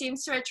 It just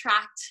seems to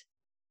attract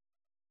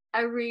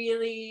a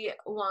really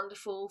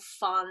wonderful,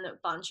 fun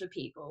bunch of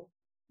people.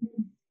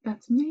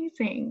 That's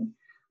amazing.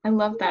 I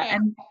love that. Yeah.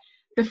 And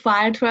the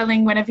fire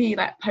twirling, whenever you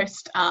like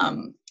post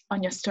on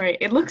your story,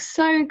 it looks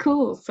so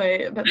cool. So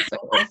that's so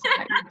awesome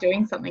that you're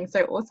doing something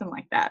so awesome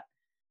like that.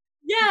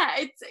 Yeah,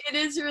 it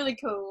is really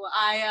cool.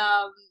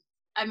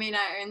 I mean,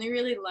 I only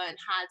really learned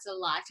how to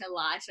light a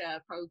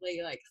lighter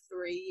probably like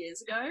 3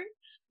 years ago.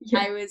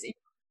 Yeah. I was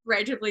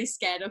incredibly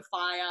scared of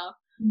fire.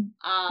 Mm.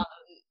 Um,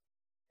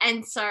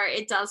 and so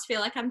it does feel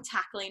like I'm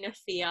tackling a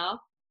fear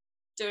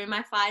doing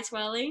my fire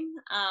twirling.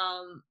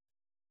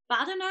 But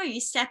I don't know,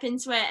 you step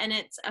into it and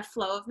it's a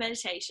flow of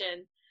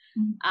meditation.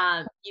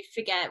 You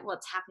forget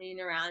what's happening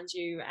around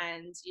you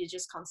and you're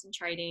just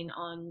concentrating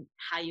on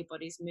how your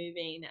body's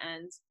moving.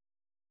 And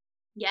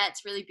yeah,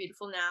 it's really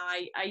beautiful now.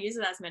 I use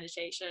it as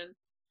meditation.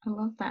 I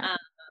love that.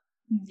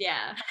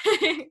 Yeah.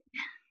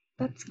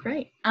 That's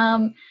great.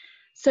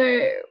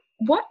 So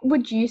what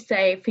would you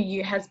say for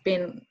you has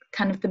been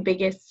kind of the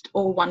biggest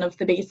or one of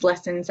the biggest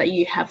lessons that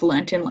you have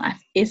learnt in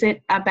life? Is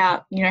it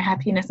about,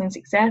 happiness and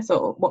success,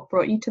 or what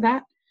brought you to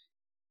that?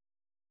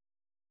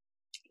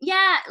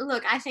 Yeah,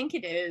 look, I think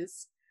it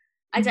is.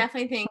 I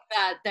definitely think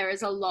that there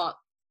is a lot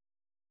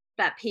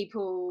that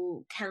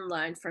people can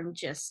learn from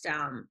just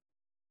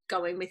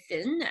going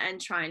within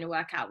and trying to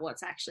work out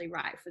what's actually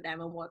right for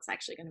them and what's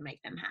actually going to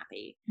make them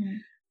happy.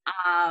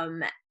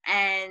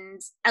 And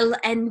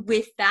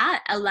with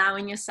that,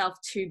 allowing yourself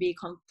to be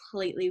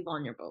completely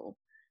vulnerable,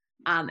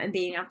 and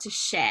being able to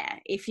share.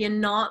 If you're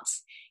not,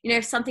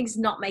 if something's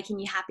not making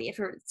you happy, if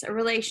it's a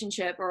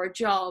relationship or a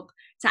job,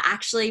 to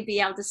actually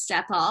be able to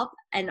step up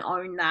and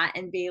own that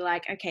and be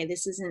like, okay,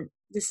 this isn't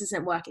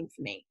working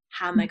for me.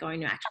 How am I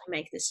going to actually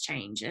make this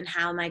change? And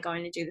how am I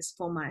going to do this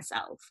for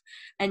myself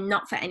and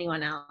not for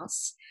anyone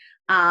else?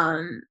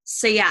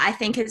 So yeah, I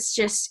think it's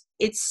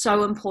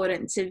so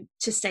important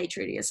to stay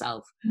true to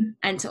yourself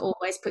and to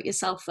always put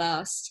yourself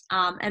first,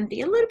 and be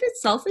a little bit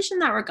selfish in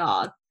that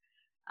regard.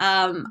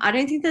 I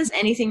don't think there's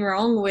anything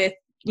wrong with,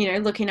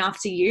 looking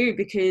after you,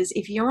 because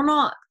if you're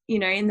not,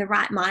 in the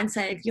right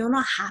mindset, if you're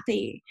not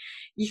happy,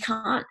 you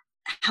can't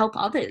help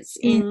others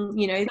in,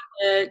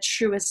 the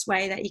truest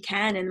way that you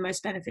can, in the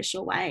most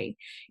beneficial way.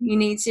 You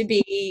need to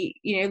be,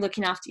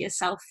 looking after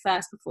yourself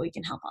first before you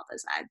can help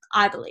others,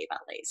 I believe, at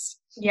least.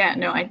 Yeah,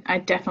 no, I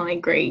definitely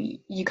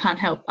agree. You can't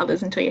help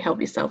others until you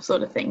help yourself,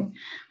 sort of thing.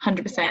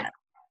 100%.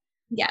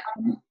 Yeah.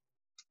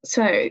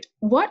 So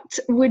what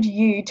would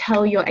you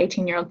tell your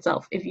 18-year-old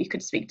self if you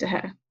could speak to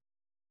her?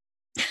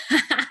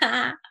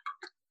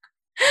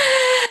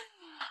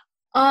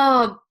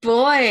 Oh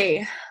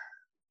boy.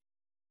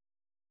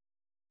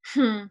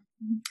 You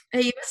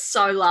were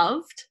so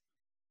loved.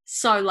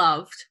 So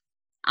loved.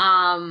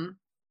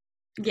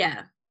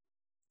 Yeah.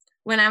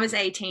 When I was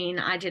 18,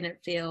 I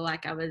didn't feel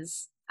like I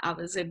was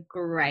a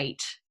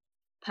great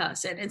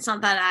person. It's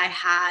not that I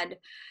had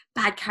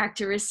bad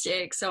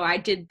characteristics or I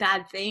did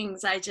bad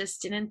things. I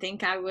just didn't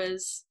think I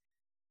was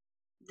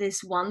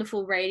this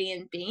wonderful,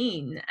 radiant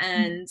being.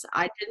 And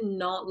I did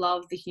not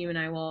love the human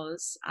I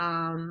was.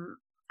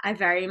 I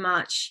very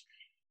much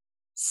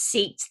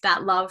seeked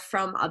that love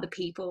from other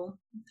people.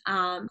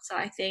 So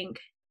I think,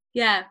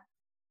 yeah,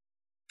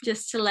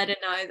 just to let her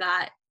know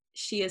that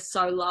she is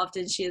so loved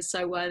and she is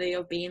so worthy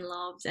of being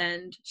loved,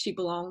 and she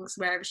belongs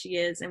wherever she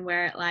is, and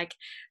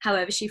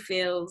however she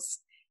feels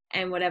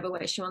and whatever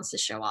way she wants to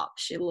show up,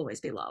 she'll always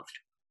be loved.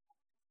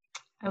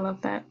 I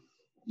love that.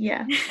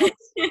 Yeah,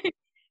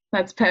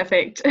 that's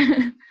perfect.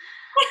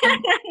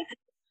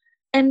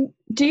 And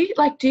do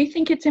you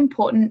think it's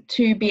important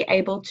to be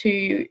able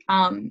to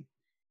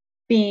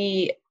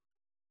be,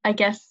 I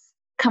guess,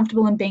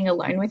 comfortable in being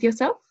alone with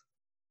yourself?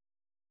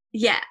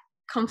 Yeah,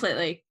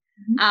 completely.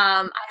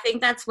 I think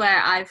that's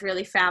where I've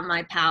really found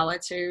my power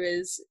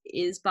too,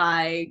 is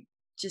by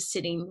just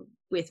sitting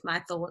with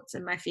my thoughts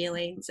and my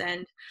feelings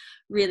and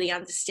really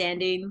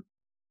understanding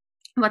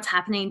what's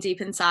happening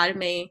deep inside of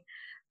me.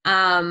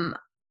 I'll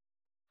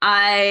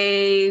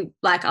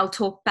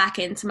talk back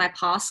into my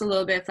past a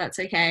little bit, if that's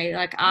okay.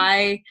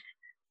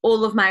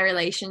 All of my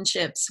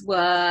relationships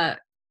were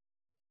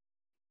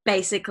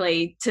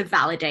basically to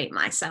validate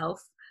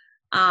myself.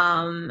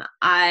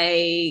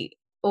 I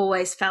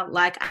always felt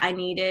like I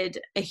needed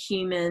a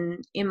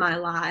human in my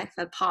life,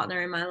 a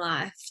partner in my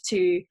life,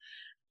 to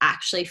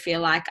actually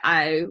feel like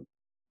I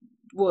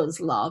was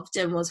loved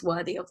and was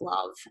worthy of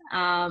love,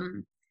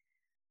 and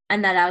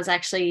that I was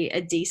actually a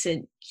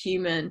decent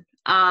human.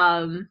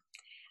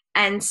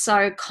 And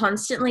so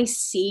constantly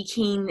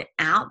seeking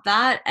out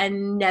that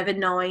and never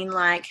knowing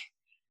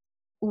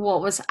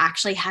what was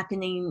actually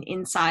happening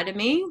inside of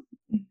me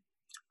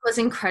was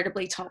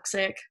incredibly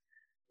toxic.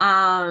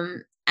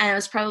 And it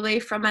was probably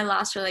from my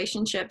last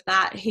relationship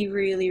that he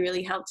really,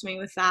 really helped me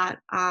with that,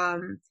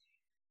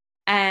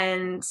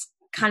 and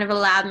kind of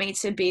allowed me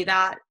to be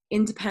that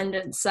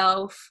independent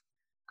self,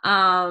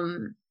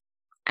 and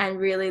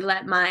really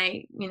let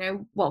my,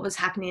 what was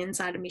happening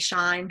inside of me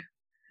shine.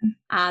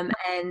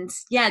 And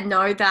yeah,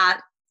 know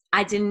that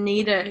I didn't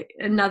need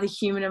another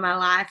human in my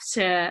life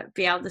to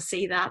be able to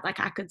see that.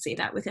 I could see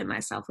that within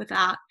myself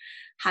without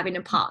having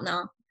a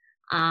partner.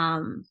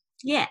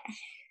 Yeah.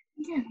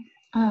 Yeah.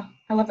 Oh,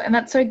 I love it. And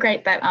that's so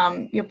great that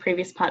your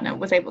previous partner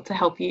was able to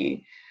help you,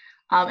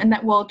 and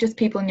that, well, just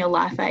people in your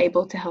life are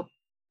able to help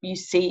you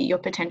see your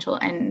potential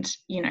and,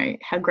 you know,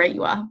 how great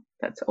you are.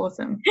 That's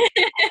awesome.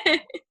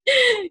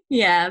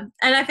 Yeah.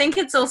 And I think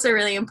it's also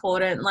really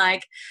important.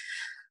 Like,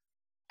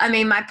 I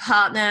mean, my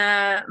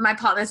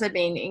partners have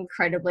been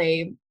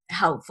incredibly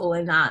helpful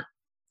in that,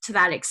 to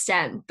that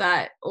extent,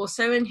 but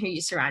also in who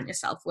you surround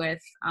yourself with,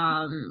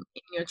 in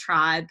your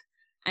tribe,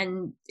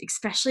 and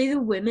especially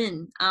the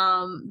women.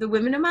 The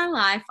women in my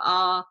life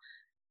are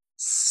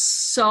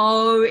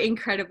so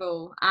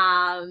incredible,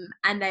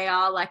 and they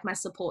are like my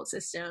support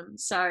system.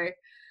 So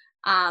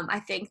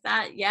I think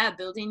that, yeah,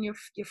 building your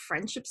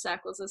friendship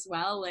circles as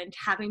well, and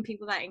having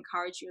people that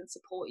encourage you and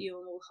support you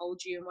and will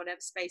hold you in whatever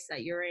space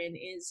that you're in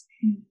is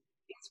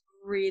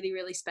really,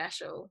 really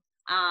special.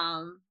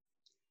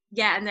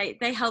 Yeah, and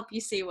they help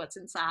you see what's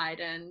inside,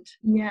 and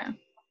Yeah,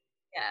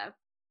 yeah.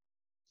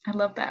 I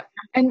love that.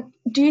 And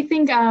do you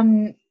think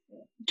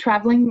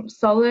traveling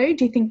solo,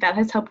 do you think that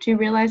has helped you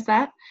realize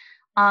that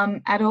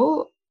at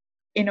all,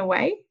 in a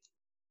way?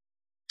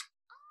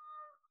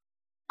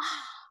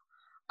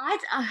 I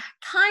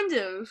kind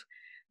of,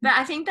 but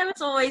I think there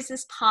was always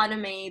this part of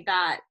me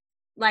that,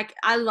 like,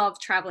 I love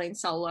traveling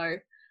solo,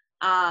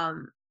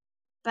 um,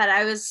 but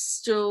I was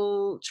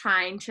still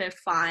trying to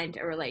find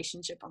a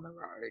relationship on the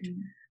road.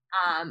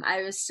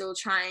 I was still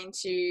trying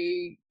to,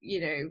 you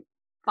know,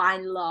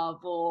 find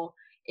love, or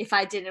if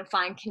I didn't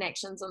find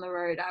connections on the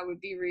road, I would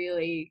be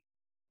really,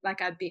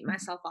 like, I'd beat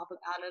myself up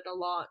about it a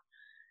lot.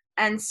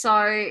 And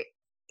so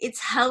it's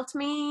helped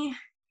me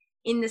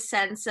in the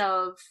sense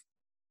of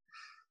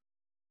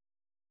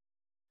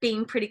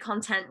being pretty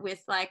content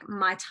with like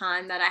my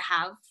time that I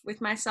have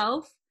with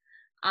myself.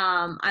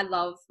 I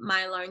love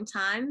my alone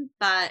time,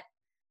 but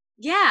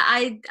yeah,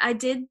 I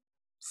did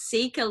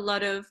seek a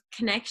lot of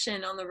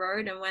connection on the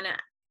road, and when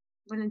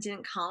it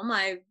didn't come,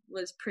 I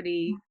was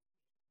pretty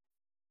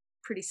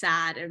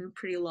sad and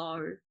pretty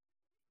low.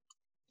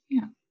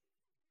 Yeah.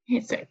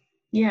 Yeah, so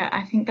yeah,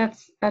 I think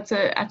that's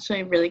a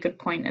actually a really good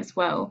point as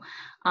well.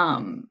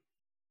 Um,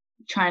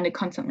 Trying to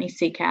constantly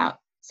seek out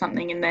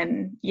something, and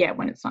then yeah,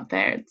 when it's not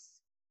there, it's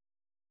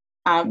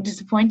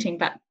disappointing.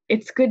 But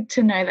it's good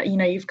to know that, you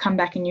know, you've come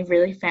back and you've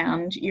really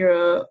found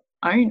your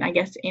own, I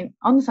guess, in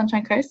on the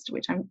Sunshine Coast,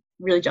 which I'm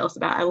really jealous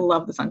about. I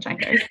love the Sunshine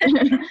Coast.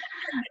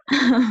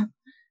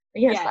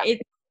 Yes. Yeah,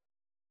 it.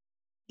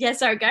 Yeah,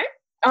 sorry, go.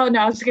 Oh no,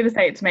 I was just going to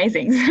say it's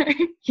amazing. So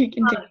you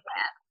continue.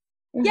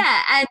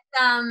 Yeah, and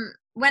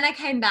when I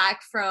came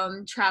back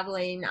from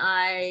traveling,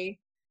 I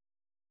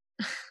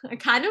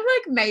kind of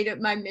like made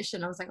it my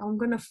mission. I was like, oh, I'm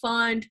going to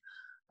find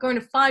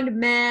a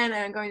man,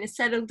 and I'm going to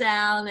settle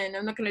down, and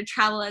I'm not going to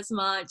travel as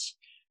much.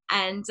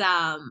 And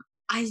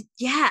I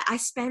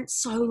spent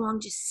so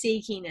long just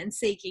seeking and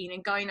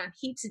going on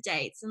heaps of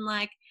dates, and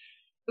like,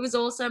 it was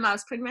awesome. I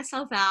was putting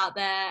myself out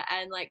there,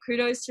 and like,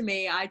 kudos to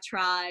me. I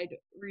tried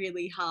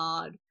really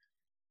hard,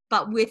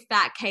 but with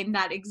that came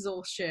that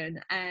exhaustion,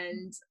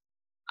 and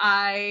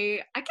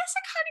I guess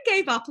I kind of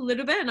gave up a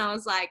little bit, and I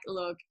was like,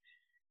 look,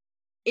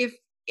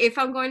 if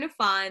I'm going to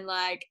find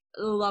like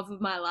the love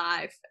of my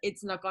life,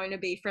 it's not going to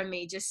be from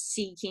me just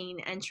seeking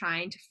and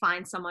trying to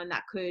find someone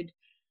that could,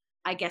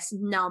 I guess,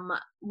 numb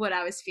what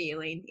I was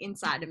feeling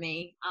inside of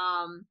me.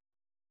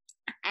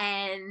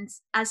 And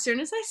as soon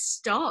as I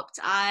stopped,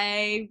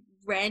 I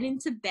ran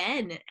into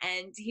Ben,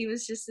 and he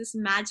was just this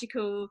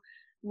magical,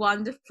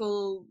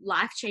 wonderful,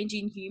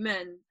 life-changing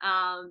human,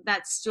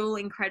 that's still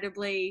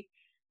incredibly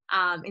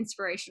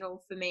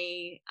inspirational for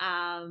me,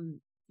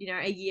 you know,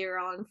 a year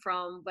on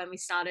from when we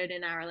started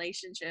in our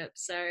relationship.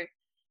 So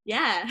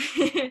yeah.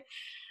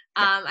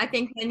 I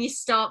think when you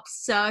stop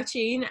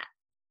searching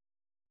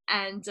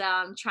and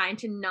trying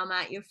to numb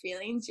out your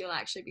feelings, you'll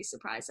actually be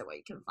surprised at what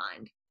you can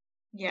find.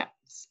 Yeah,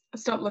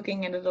 stop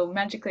looking and it'll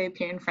magically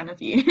appear in front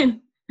of you.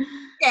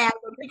 Yeah,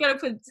 we gotta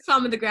put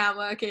some of the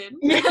groundwork in.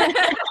 Yeah.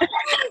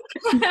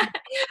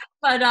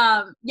 But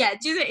yeah,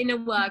 do the inner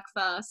work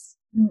first.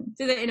 And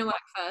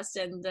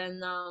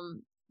then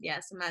yeah,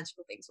 some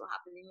magical things will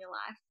happen in your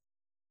life.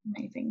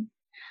 Amazing.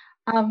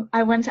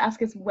 I wanted to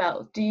ask as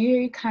well, do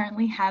you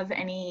currently have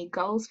any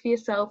goals for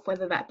yourself,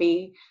 whether that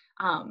be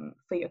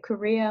for your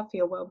career, for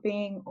your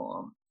well-being,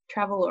 or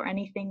travel, or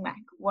anything? Like,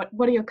 what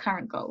are your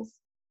current goals?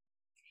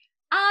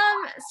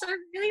 So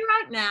really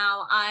right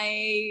now,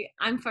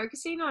 I'm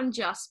focusing on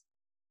just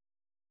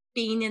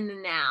being in the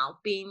now,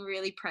 being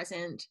really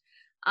present.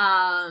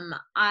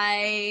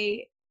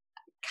 I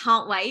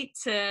can't wait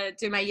to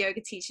do my yoga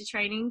teacher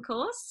training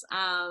course.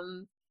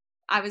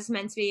 I was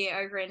meant to be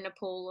over in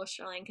Nepal or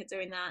Sri Lanka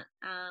doing that,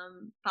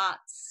 but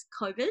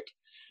COVID.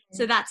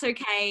 So that's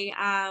okay.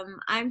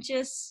 I'm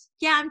just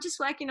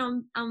working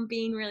on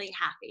being really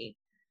happy.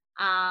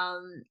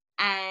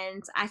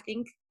 And I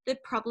think the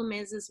problem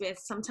is with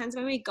sometimes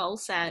when we goal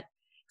set,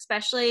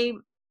 especially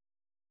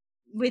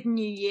with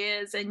New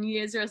Year's and New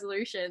Year's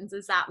resolutions,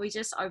 is that we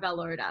just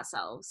overload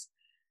ourselves.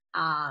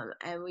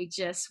 And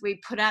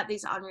we put out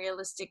these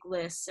unrealistic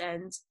lists,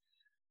 and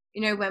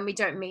you know, when we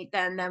don't meet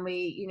them, then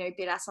we, you know,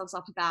 beat ourselves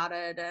up about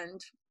it.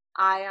 And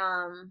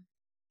I've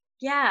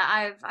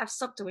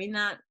stopped doing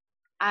that.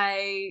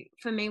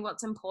 For me,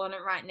 what's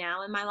important right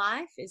now in my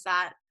life is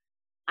that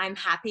I'm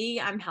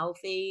happy, I'm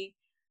healthy.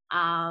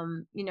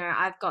 You know,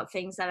 I've got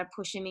things that are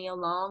pushing me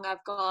along.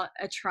 I've got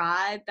a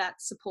tribe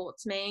that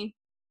supports me.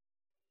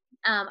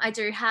 I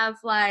do have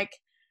like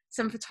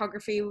some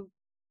photography,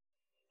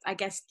 I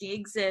guess,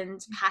 gigs and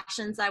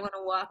passions I want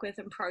to work with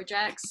and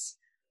projects.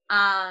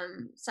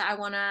 So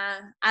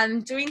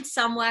I'm doing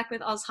some work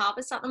with Oz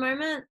Harvest at the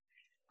moment.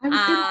 I was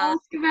going to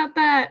ask about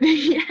that.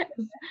 Yes.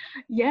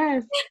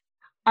 Yes.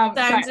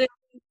 Sorry.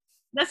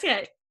 That's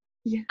it.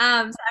 Yeah.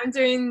 So I'm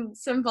doing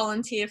some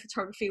volunteer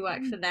photography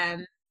work for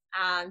them,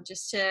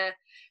 just to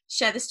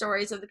share the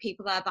stories of the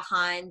people that are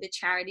behind the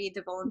charity,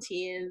 the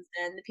volunteers,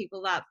 and the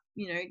people that,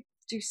 you know,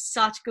 do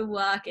such good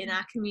work in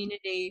our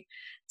community,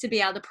 to be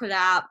able to put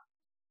out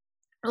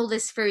all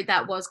this food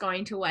that was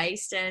going to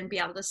waste and be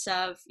able to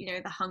serve, you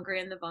know, the hungry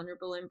and the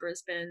vulnerable in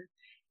Brisbane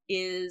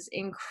is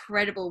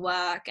incredible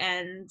work.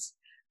 And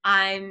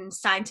I'm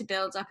starting to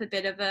build up a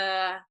bit of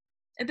a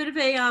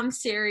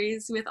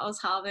series with Oz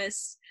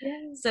Harvest.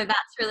 Yes. So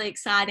that's really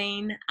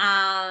exciting.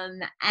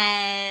 And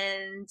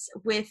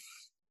with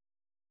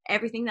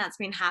everything that's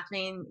been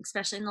happening,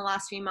 especially in the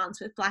last few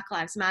months with Black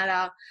Lives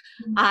Matter,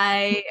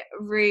 I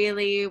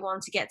really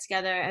want to get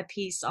together a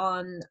piece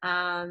on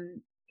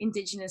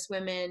Indigenous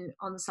women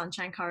on the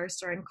Sunshine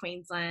Coast or in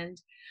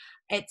Queensland.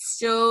 It's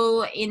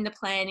still in the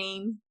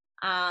planning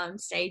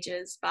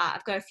stages, but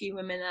I've got a few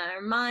women that are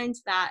in mind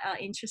that are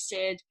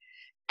interested.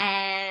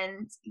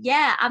 And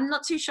yeah, I'm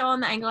not too sure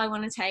on the angle I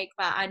want to take,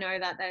 but I know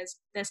that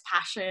there's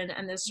passion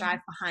and there's drive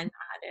behind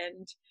that.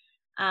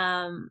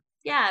 And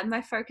yeah,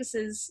 my focus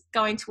is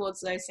going towards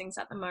those things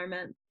at the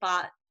moment.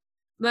 But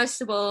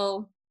most of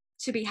all,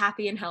 to be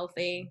happy and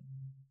healthy,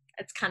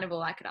 it's kind of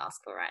all I could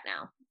ask for right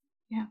now.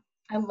 Yeah,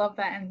 I love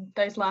that. And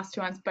those last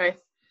two ones, both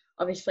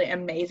obviously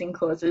amazing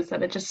causes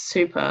that are just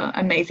super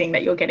amazing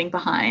that you're getting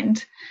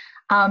behind.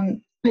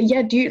 But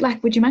yeah,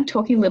 would you mind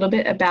talking a little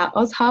bit about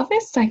Oz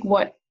Harvest, like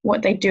what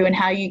they do and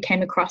how you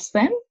came across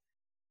them?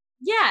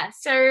 Yeah,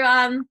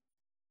 so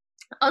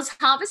Oz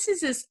Harvest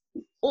is this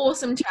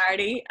awesome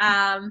charity.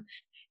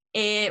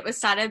 It was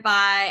started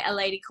by a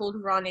lady called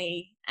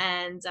Ronnie,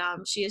 and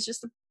she is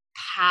just a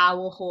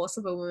power horse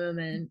of a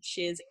woman.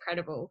 She is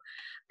incredible.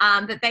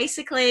 But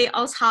basically,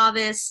 Oz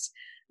Harvest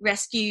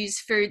rescues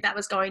food that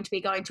was going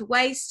to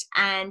waste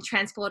and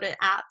transport it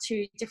out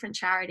to different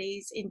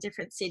charities in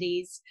different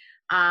cities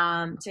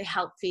to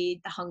help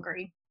feed the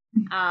hungry.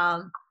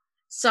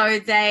 So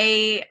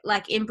they,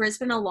 like in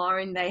Brisbane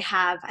alone, they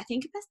have, I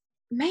think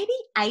maybe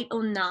 8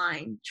 or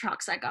 9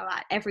 trucks that go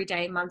out every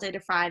day, Monday to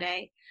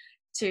Friday,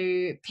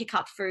 to pick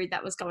up food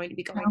that was going to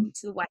be going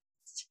to the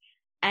waste,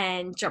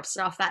 and drops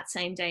it off that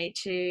same day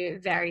to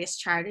various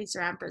charities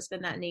around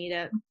Brisbane that need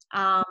it.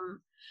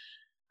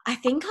 I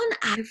think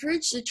on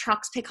average the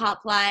trucks pick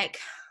up like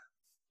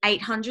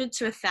 800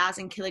 to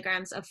 1,000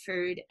 kilograms of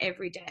food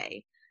every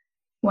day.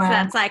 Wow. So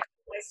that's like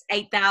almost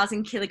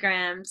 8,000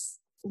 kilograms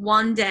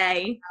one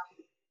day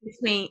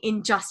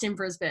just in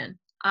Brisbane.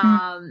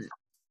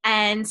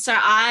 And so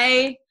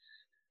I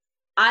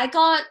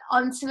got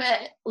onto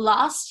it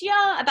last year.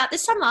 About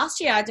this time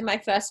last year, I did my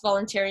first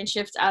volunteering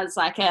shift as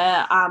like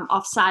a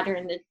offsider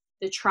in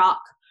the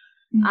truck.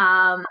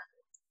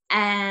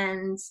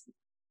 And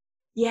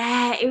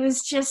yeah, it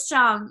was just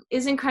it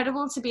was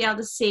incredible to be able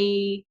to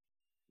see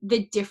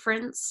the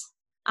difference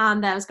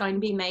that I was going to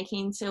be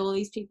making to all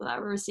these people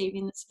that were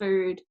receiving this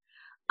food.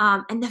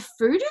 And the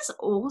food is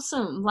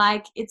awesome.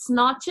 Like, it's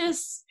not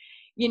just,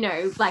 you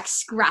know, like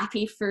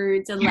scrappy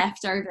foods and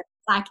leftovers.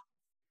 Like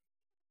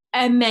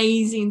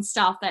amazing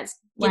stuff that's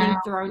getting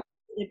thrown in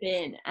the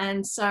bin.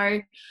 And so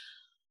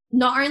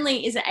not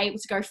only is it able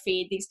to go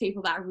feed these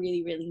people that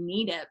really, really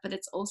need it, but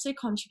it's also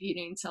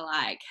contributing to,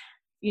 like,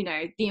 you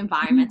know, the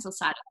environmental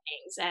side of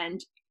things.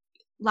 And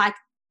like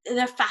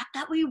the fact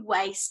that we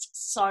waste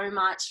so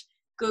much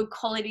good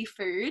quality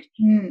food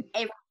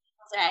every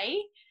day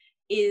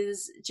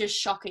is just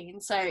shocking.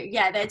 So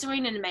yeah, they're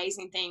doing an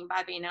amazing thing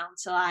by being able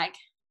to, like,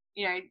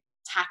 you know,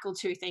 tackle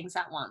 2 things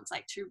at once,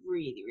 like 2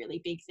 really,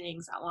 really big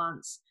things at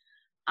once.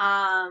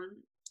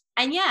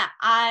 And yeah,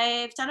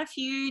 I've done a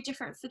few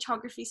different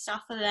photography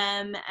stuff for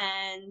them,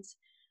 and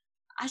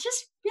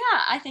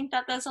I think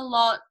that there's a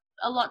lot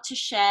to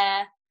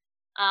share.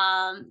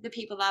 The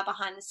people that are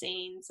behind the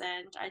scenes,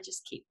 and I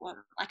just keep want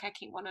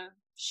to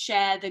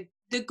share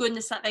the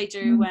goodness that they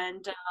do,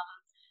 and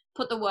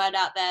put the word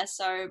out there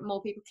so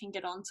more people can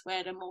get onto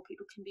it and more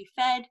people can be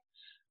fed.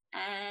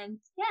 And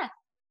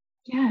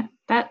yeah,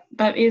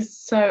 that is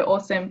so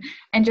awesome.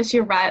 And just,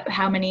 you're right,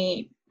 how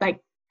many like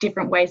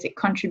different ways it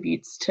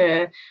contributes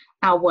to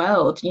our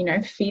world, you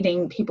know,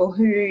 feeding people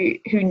who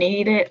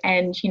need it,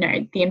 and, you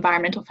know, the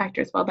environmental factor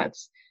as well.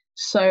 That's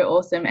so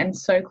awesome and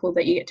so cool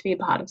that you get to be a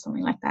part of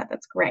something like that.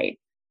 That's great.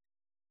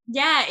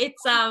 Yeah,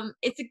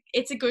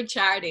 it's a good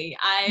charity.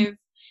 I've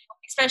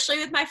especially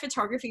with my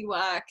photography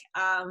work,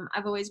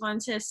 I've always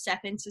wanted to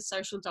step into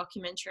social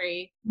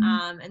documentary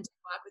and to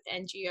work with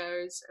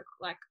NGOs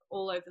like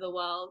all over the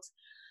world.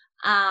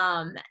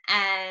 And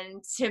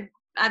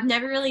I've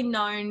never really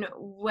known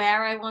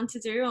where I want to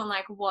do and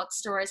like what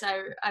stories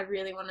I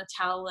really want to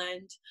tell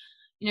and,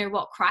 you know,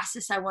 what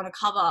crisis I want to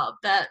cover.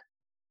 But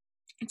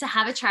to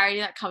have a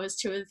charity that covers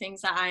two of the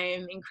things that I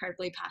am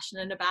incredibly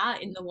passionate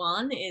about in the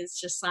one is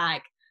just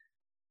like,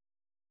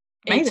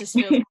 Amazing. It just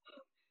feels,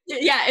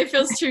 yeah, it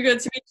feels too good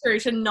to be true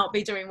to not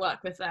be doing work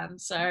with them.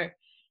 So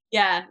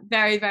yeah,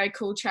 very, very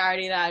cool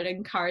charity that I'd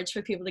encourage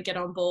for people to get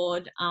on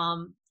board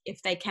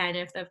if they can,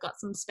 if they've got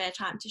some spare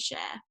time to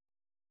share.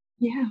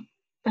 Yeah,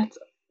 that's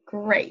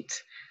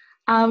great.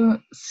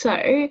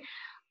 So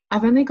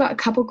I've only got a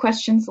couple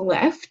questions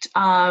left,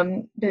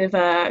 bit of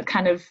a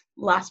kind of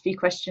last few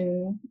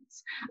questions,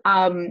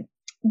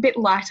 bit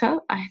lighter,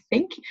 I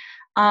think.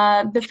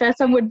 The first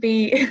one would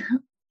be,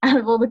 out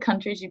of all the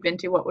countries you've been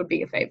to, what would be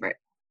your favourite?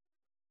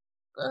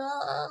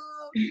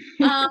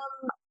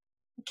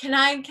 Can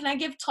I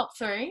give top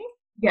three?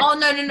 Yes. Oh,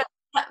 no.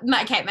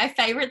 Okay, my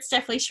favourite's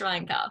definitely Sri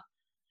Lanka.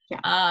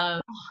 Yeah.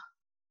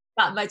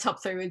 But my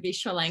top three would be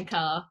Sri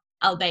Lanka,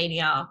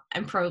 Albania,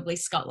 and probably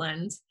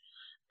Scotland.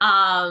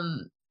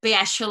 But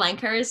yeah, Sri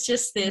Lanka is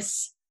just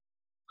this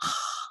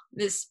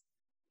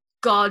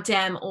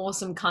goddamn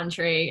awesome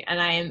country,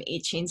 and I am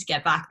itching to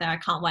get back there. I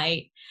can't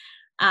wait.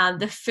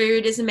 The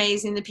food is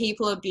amazing. The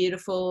people are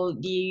beautiful.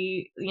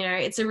 You know,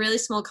 it's a really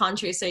small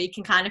country, so you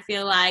can kind of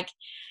feel like,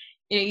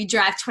 you know, you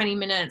drive 20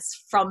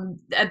 minutes from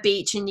a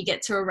beach and you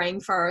get to a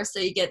rainforest, so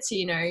you get to,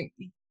 you know,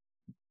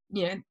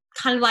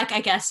 kind of like, I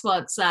guess,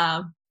 what's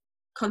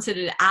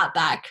considered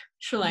outback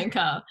Sri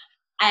Lanka.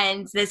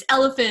 And there's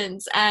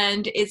elephants,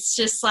 and it's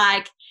just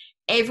like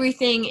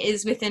everything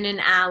is within an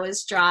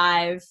hour's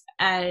drive,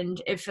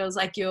 and it feels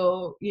like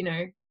you're, you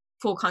know,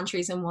 4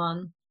 countries in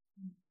one.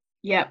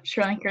 Yep,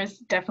 Sri Lanka is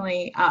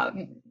definitely top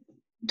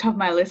of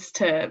my list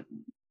to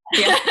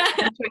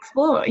to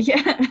explore.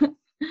 Yeah.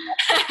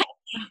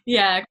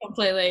 Yeah,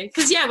 completely.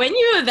 Because yeah, when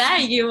you were there,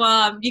 you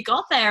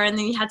got there and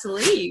then you had to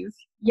leave.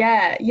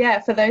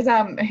 Yeah. For those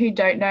who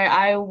don't know,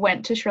 I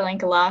went to Sri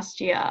Lanka last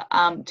year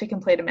to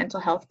complete a mental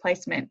health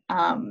placement,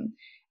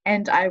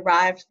 and I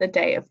arrived the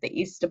day of the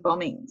Easter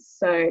bombings.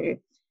 So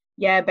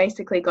yeah,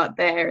 basically got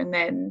there, and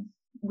then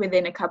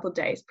within a couple of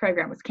days,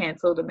 program was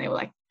cancelled, and they were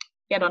like,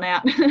 "Get on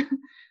out."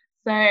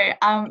 So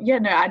yeah,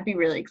 no, I'd be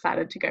really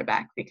excited to go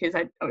back because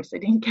I obviously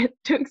didn't get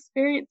to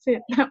experience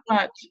it that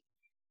much.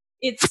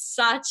 It's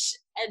such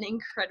an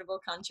incredible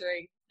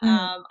country.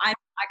 I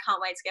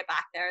can't wait to get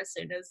back there as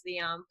soon as the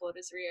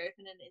borders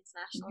reopen and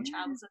international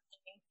travels are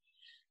happening.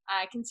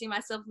 I can see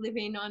myself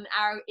living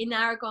in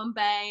Aragon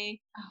Bay,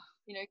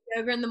 you know,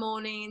 yoga in the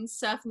mornings,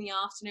 surf in the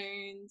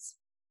afternoons,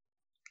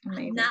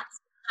 Amazing.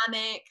 naps in the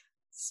hammock,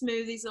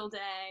 smoothies all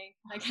day.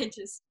 Like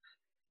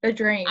a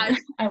dream.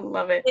 I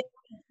love it.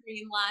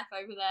 Dream life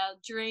over there.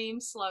 Dream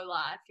slow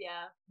life,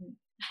 yeah.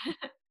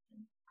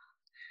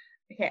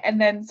 Okay,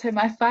 and then so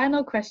my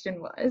final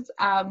question was,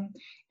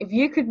 if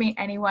you could meet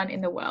anyone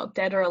in the world,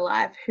 dead or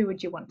alive, who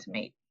would you want to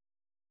meet?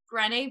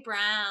 Brené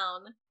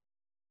Brown.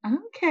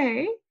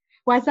 Okay.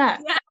 Why's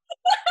that? Yeah.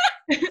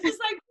 She's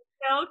like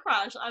a girl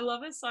crush. I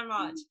love her so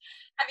much.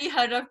 Have you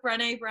heard of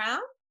Brené Brown?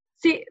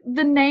 See,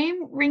 the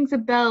name rings a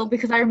bell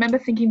because I remember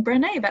thinking,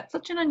 Brené, that's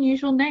such an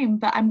unusual name,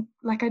 but I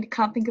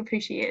can't think of who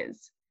she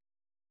is.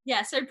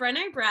 Yeah, so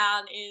Brené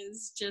Brown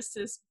is just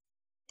this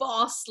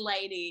boss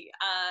lady.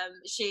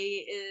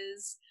 She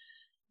is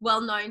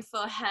well known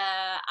for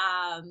her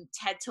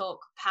TED Talk,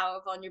 Power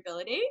of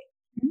Vulnerability.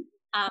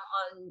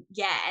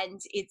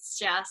 And it's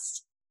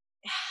just,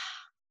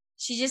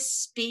 she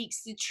just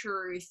speaks the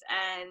truth,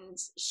 and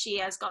she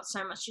has got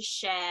so much to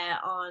share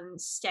on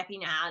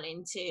stepping out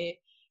into,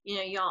 you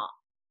know, your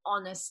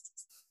honest,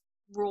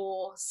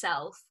 raw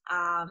self.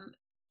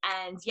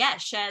 And yeah,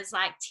 shares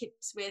like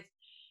tips with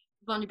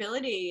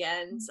vulnerability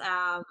and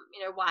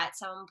you know, why it's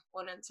so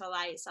important to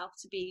allow yourself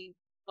to be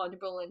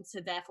vulnerable and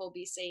to therefore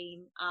be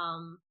seen.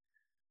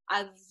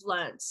 I've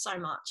learned so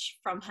much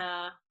from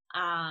her,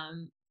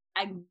 and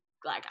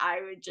like I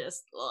would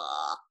just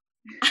love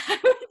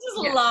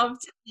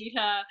to meet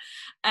her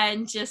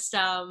and just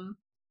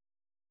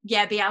be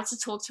able to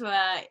talk to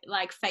her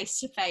like face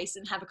to face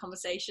and have a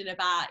conversation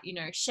about, you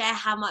know, share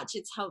how much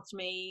it's helped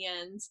me.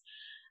 And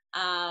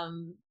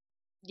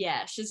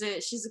she's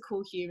a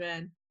cool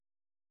human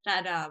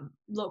that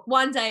look,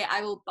 one day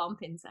I will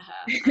bump into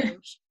her.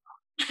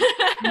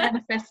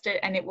 Manifest it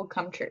and it will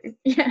come true.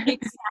 Yeah,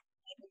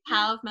 exactly. The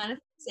power of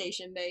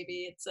manifestation,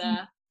 baby. It's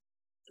a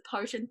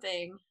potent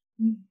thing.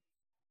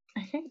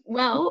 Okay,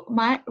 well,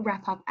 might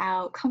wrap up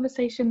our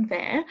conversation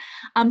there.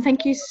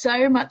 Thank you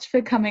so much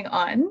for coming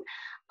on.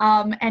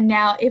 And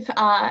now if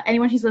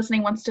anyone who's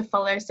listening wants to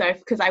follow Soph,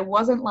 because I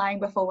wasn't lying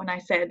before when I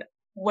said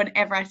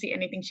whenever I see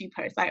anything she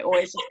posts, I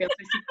always just feel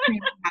so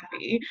supremely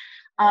happy.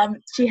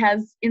 She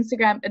has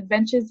Instagram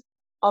Adventures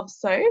of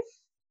Soph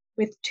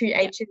with 2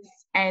 H's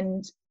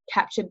and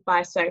Captured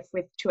by Soph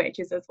with 2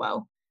 H's as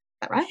well.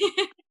 Is that right?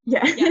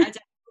 Yeah. Yeah,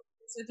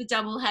 it's with a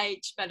double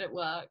H, but it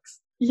works.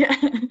 Yeah.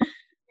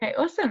 Okay,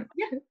 awesome.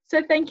 Yeah.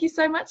 So thank you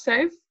so much,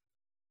 Soph.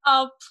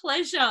 Oh,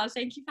 pleasure.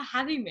 Thank you for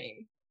having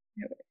me.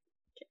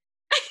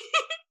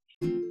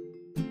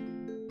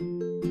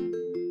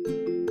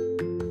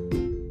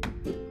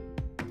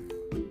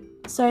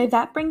 So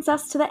that brings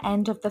us to the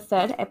end of the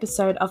third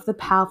episode of the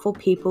Powerful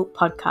People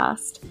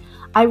podcast.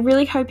 I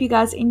really hope you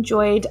guys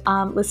enjoyed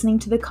listening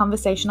to the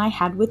conversation I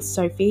had with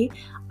Sophie.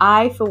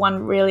 I, for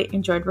one, really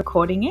enjoyed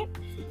recording it.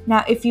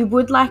 Now, if you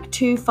would like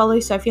to follow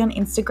Sophie on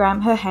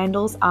Instagram, her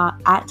handles are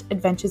at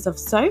Adventures of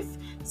Soph,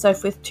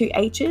 Soph with 2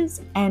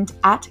 H's, and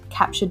at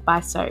Captured by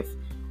Soph.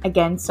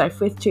 Again, Soph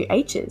with 2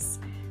 H's.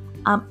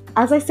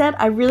 As I said,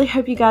 I really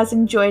hope you guys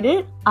enjoyed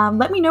it.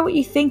 Let me know what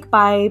you think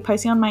by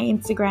posting on my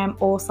Instagram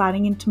or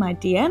sliding into my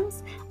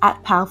DMs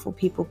at Powerful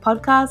People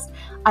Podcast.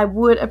 I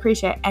would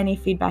appreciate any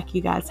feedback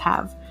you guys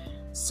have.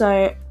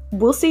 So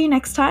we'll see you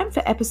next time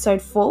for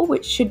episode 4,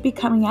 which should be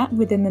coming out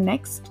within the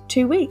next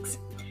 2 weeks.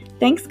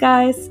 Thanks,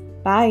 guys.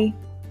 Bye.